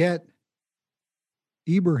they get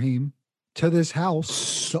Ibrahim to this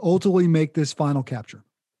house to ultimately make this final capture?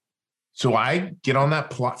 So I get on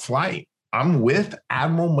that flight. I'm with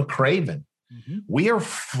Admiral McCraven. Mm-hmm. We are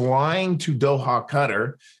flying to Doha,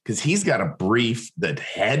 Qatar, because he's got to brief the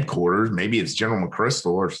headquarters. Maybe it's General McChrystal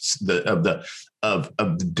or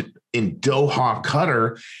in Doha,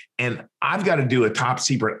 Qatar, and I've got to do a top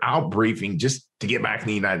secret out briefing just to get back in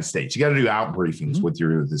the United States. You got to do out briefings mm-hmm.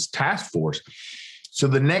 with this task force. So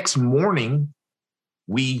the next morning,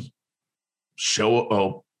 we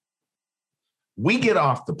get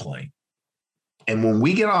off the plane. And when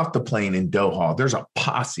we get off the plane in Doha, there's a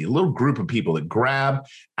posse, a little group of people that grab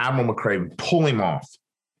Admiral McCraven, pull him off.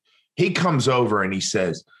 He comes over and he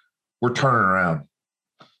says, we're turning around.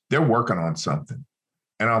 they're working on something.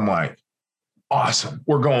 And I'm like, awesome,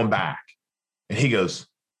 we're going back. And he goes,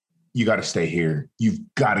 you got to stay here. You've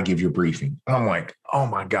got to give your briefing. And I'm like, oh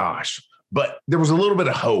my gosh. But there was a little bit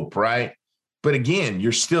of hope, right? But again,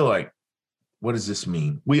 you're still like, what does this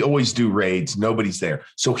mean? We always do raids. Nobody's there.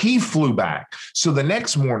 So he flew back. So the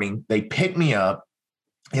next morning, they picked me up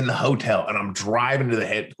in the hotel and I'm driving to the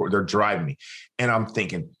headquarters. They're driving me. And I'm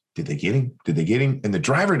thinking, did they get him? Did they get him? And the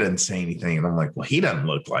driver doesn't say anything. And I'm like, well, he doesn't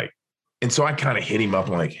look like. And so I kind of hit him up.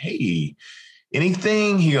 I'm like, hey,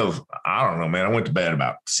 anything? He goes, I don't know, man. I went to bed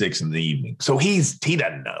about 6 p.m. So he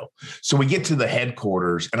doesn't know. So we get to the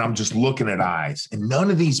headquarters and I'm just looking at eyes and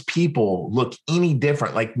none of these people look any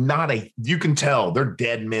different. Like you can tell they're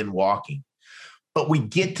dead men walking. But we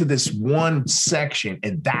get to this one section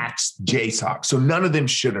and that's JSOC. So none of them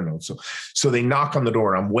should have known. So they knock on the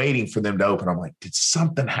door and I'm waiting for them to open. I'm like, did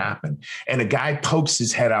something happen? And a guy pokes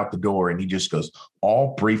his head out the door and he just goes,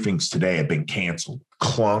 all briefings today have been canceled.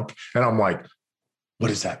 Clunk. And I'm like, what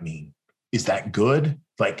does that mean? Is that good?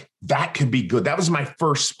 Like that could be good. That was my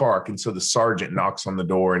first spark. And so the sergeant knocks on the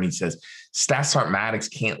door and he says, Staff Sergeant Maddox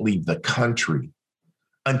can't leave the country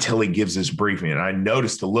until he gives his briefing. And I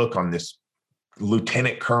noticed the look on this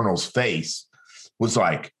lieutenant colonel's face was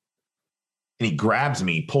like, and he grabs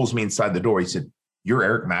me, pulls me inside the door. He said, you're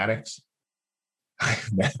Eric Maddox?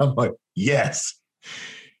 I'm like, yes.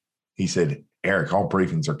 He said, Eric, all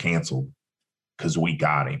briefings are canceled because we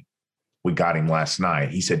got him. We got him last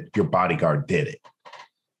night. He said, your bodyguard did it.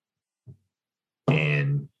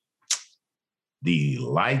 And the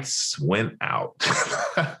lights went out.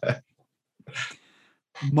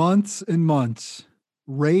 Months and months,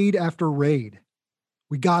 raid after raid.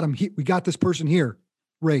 We got him. We got this person here.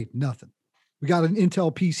 Raid, nothing. We got an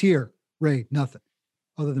intel piece here. Raid, nothing.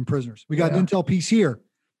 Other than prisoners. We got an intel piece here.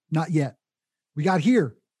 Not yet. We got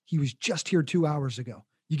here. He was just here 2 hours ago.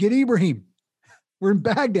 You get Ibrahim. We're in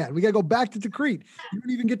Baghdad. We got to go back to Tikrit. You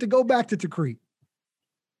don't even get to go back to Tikrit.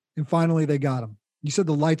 And finally, they got him. You said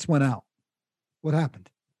the lights went out. What happened?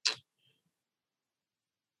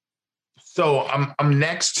 So I'm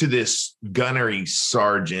next to this gunnery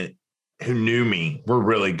sergeant who knew me. We're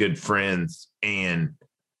really good friends. And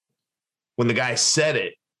when the guy said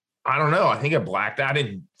it, I don't know. I think I blacked out. I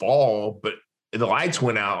didn't fall, but the lights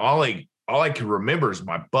went out. All I could remember is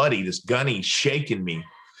my buddy, this gunny, shaking me,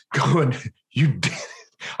 going, you did it.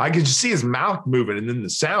 I could just see his mouth moving and then the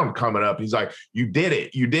sound coming up. He's like, you did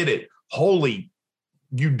it. You did it. Holy,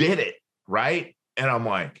 you did it. Right. And I'm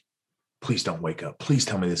like, please don't wake up. Please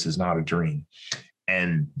tell me this is not a dream.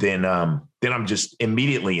 And then I'm just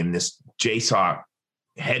immediately in this JSOC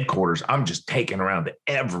headquarters. I'm just taken around to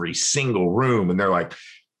every single room. And they're like,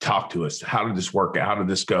 talk to us. How did this work out? How did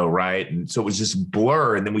this go? Right. And so it was this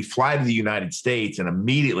blur. And then we fly to the United States and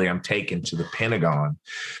immediately I'm taken to the Pentagon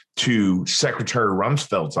to Secretary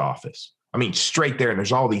Rumsfeld's office. I mean, straight there. And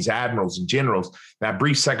there's all these admirals and generals. And I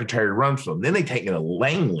brief Secretary Rumsfeld. And then they take me to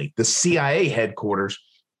Langley, the CIA headquarters.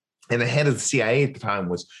 And the head of the CIA at the time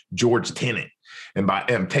was George Tenet. And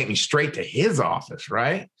take me straight to his office,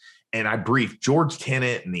 right? And I briefed George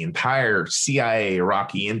Tenet and the entire CIA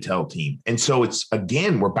Iraqi intel team. And so it's,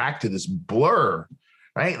 again, we're back to this blur,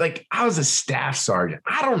 right? Like I was a staff sergeant.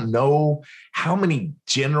 I don't know how many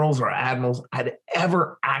generals or admirals I'd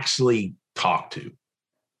ever actually talked to.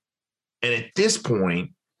 And at this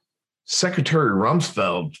point, Secretary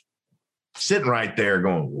Rumsfeld sitting right there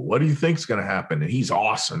going, well, what do you think is going to happen? And he's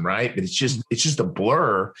awesome, right? But it's just a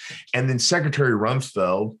blur. And then Secretary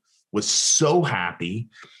Rumsfeld was so happy.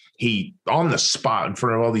 He, on the spot in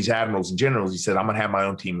front of all these admirals and generals, he said, I'm going to have my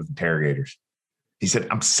own team of interrogators. He said,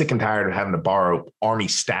 I'm sick and tired of having to borrow Army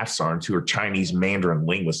staff sergeants who are Chinese Mandarin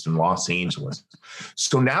linguists in Los Angeles.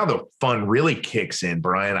 So now the fun really kicks in,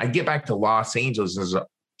 Brian. I get back to Los Angeles. There's an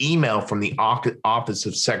email from the Office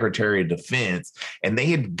of Secretary of Defense, and they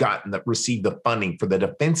had received the funding for the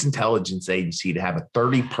Defense Intelligence Agency to have a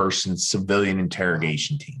 30-person civilian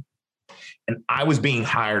interrogation team. And I was being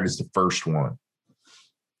hired as the first one.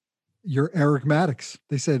 You're Eric Maddox.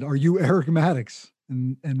 They said, are you Eric Maddox?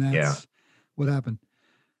 And that's what happened.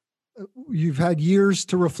 You've had years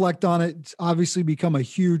to reflect on it. It's obviously become a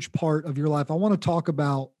huge part of your life. I want to talk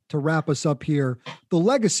about, to wrap us up here, the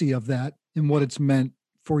legacy of that and what it's meant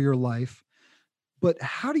for your life. But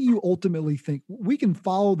how do you ultimately think we can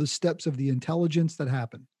follow the steps of the intelligence that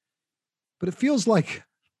happened? But it feels like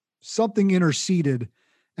something interceded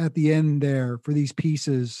at the end there for these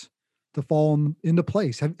pieces to fall into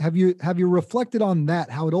place. Have you reflected on that?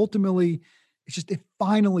 How it ultimately, it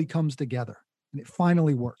finally comes together and it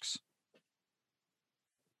finally works.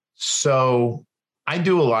 So I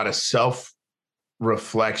do a lot of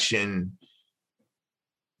self-reflection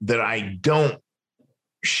that I don't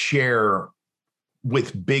share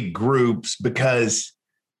with big groups, because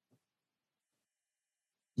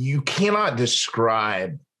you cannot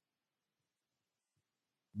describe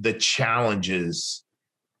the challenges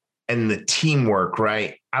and the teamwork,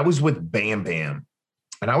 right? I was with Bam Bam,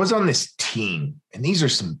 and I was on this team, and these are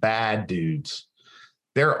some bad dudes.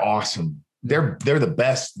 They're awesome. They're the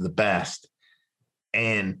best of the best.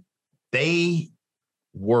 And they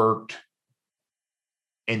worked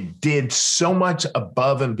and did so much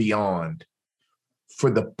above and beyond for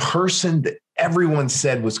the person that everyone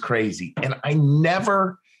said was crazy. And I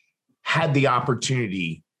never had the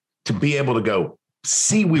opportunity to be able to go,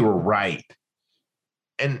 see, we were right.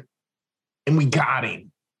 And we got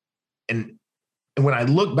him. And when I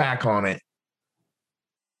look back on it,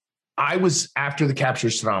 I was, after the capture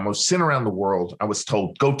of Saddam, I was sent around the world. I was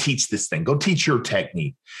told, go teach this thing, go teach your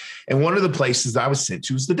technique. And one of the places I was sent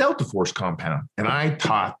to was the Delta Force compound. And I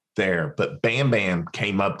taught there, but Bam Bam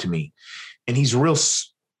came up to me, and he's a real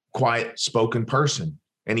quiet spoken person.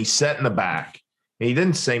 And he sat in the back, and he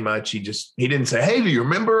didn't say much. He didn't say, hey, do you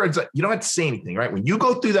remember? It's like, you don't have to say anything, right? When you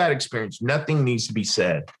go through that experience, nothing needs to be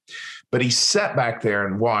said. But he sat back there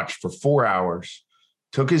and watched for 4 hours,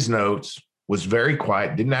 took his notes, was very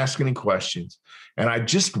quiet, didn't ask any questions. And I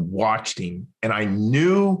just watched him. And I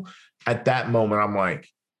knew at that moment, I'm like,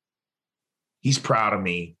 he's proud of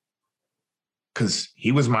me, because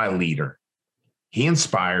he was my leader. He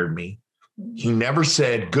inspired me. He never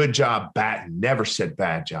said, good job, Batten, never said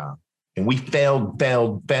bad job. And we failed.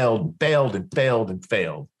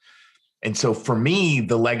 And so for me,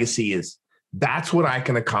 the legacy is, that's what I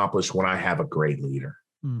can accomplish when I have a great leader.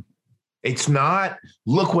 Mm. It's not,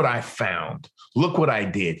 look what I found. Look what I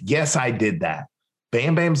did. Yes, I did that.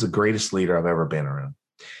 Bam Bam's the greatest leader I've ever been around.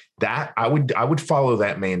 That I would follow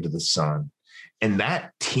that man to the sun. And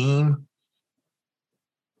that team,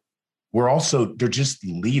 they're just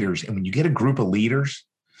leaders. And when you get a group of leaders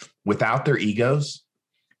without their egos,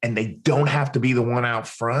 and they don't have to be the one out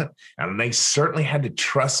front, and they certainly had to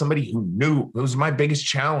trust somebody who knew. It was my biggest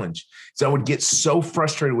challenge. So I would get so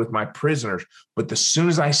frustrated with my prisoners. But as soon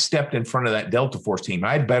as I stepped in front of that Delta Force team,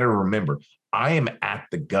 I'd better remember, I am at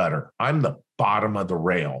the gutter. I'm the bottom of the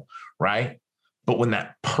rail, right? But when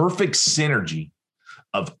that perfect synergy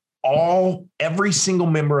of every single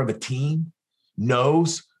member of a team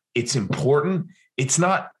knows it's important, it's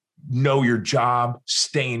not know your job,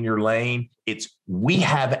 stay in your lane. It's, we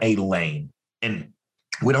have a lane, and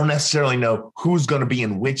we don't necessarily know who's going to be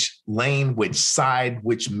in which lane, which side,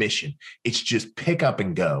 which mission. It's just pick up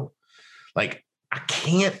and go. Like, I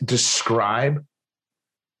can't describe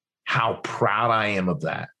how proud I am of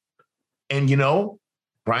that. And,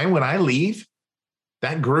 Brian, when I leave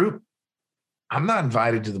that group, I'm not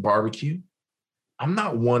invited to the barbecue. I'm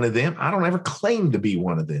not one of them. I don't ever claim to be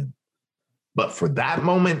one of them. But for that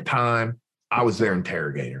moment in time, I was their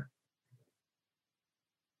interrogator.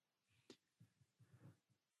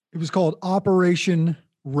 It was called Operation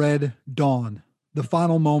Red Dawn, the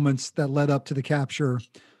final moments that led up to the capture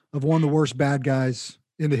of one of the worst bad guys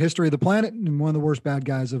in the history of the planet, and one of the worst bad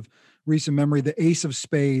guys of recent memory, the ace of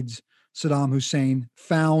spades, Saddam Hussein,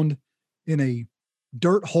 found in a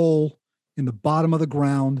dirt hole in the bottom of the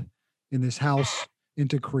ground in this house in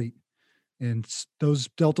Tikrit. And those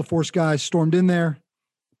Delta Force guys stormed in there,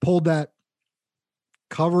 pulled that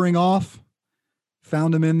covering off,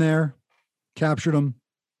 found him in there, captured him,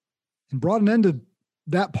 and brought an end to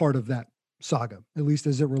that part of that saga, at least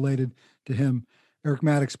as it related to him. Eric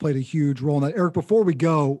Maddox played a huge role in that. Eric, before we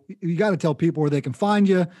go, you got to tell people where they can find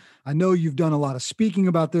you. I know you've done a lot of speaking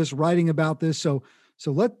about this, writing about this. So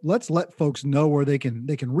let's let folks know where they can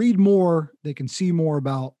read more, they can see more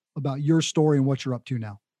about your story and what you're up to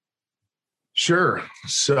now. Sure.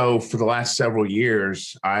 So for the last several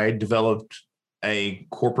years, I developed a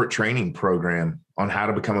corporate training program on how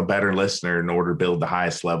to become a better listener in order to build the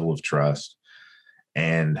highest level of trust.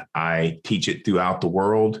 And I teach it throughout the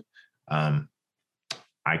world. I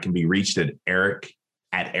can be reached at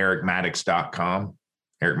eric@ericmaddox.com.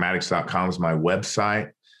 ericmaddox.com is my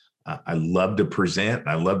website. I love to present.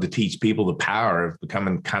 I love to teach people the power of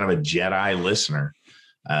becoming kind of a Jedi listener.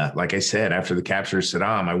 Like I said, after the capture of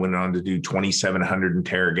Saddam, I went on to do 2,700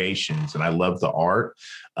 interrogations, and I love the art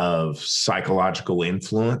of psychological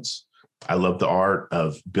influence. I love the art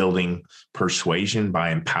of building persuasion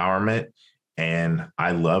by empowerment, and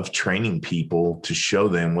I love training people to show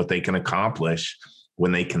them what they can accomplish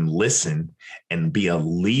when they can listen and be a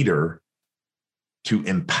leader to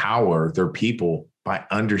empower their people by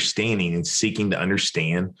understanding and seeking to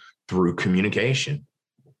understand through communication.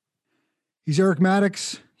 He's Eric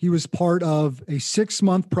Maddox. He was part of a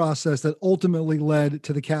 6-month process that ultimately led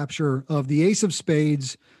to the capture of the ace of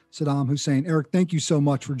spades, Saddam Hussein. Eric, thank you so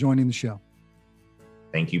much for joining the show.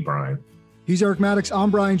 Thank you, Brian. He's Eric Maddox. I'm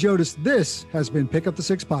Brian Jodis. This has been Pick Up the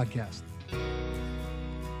Six Podcast.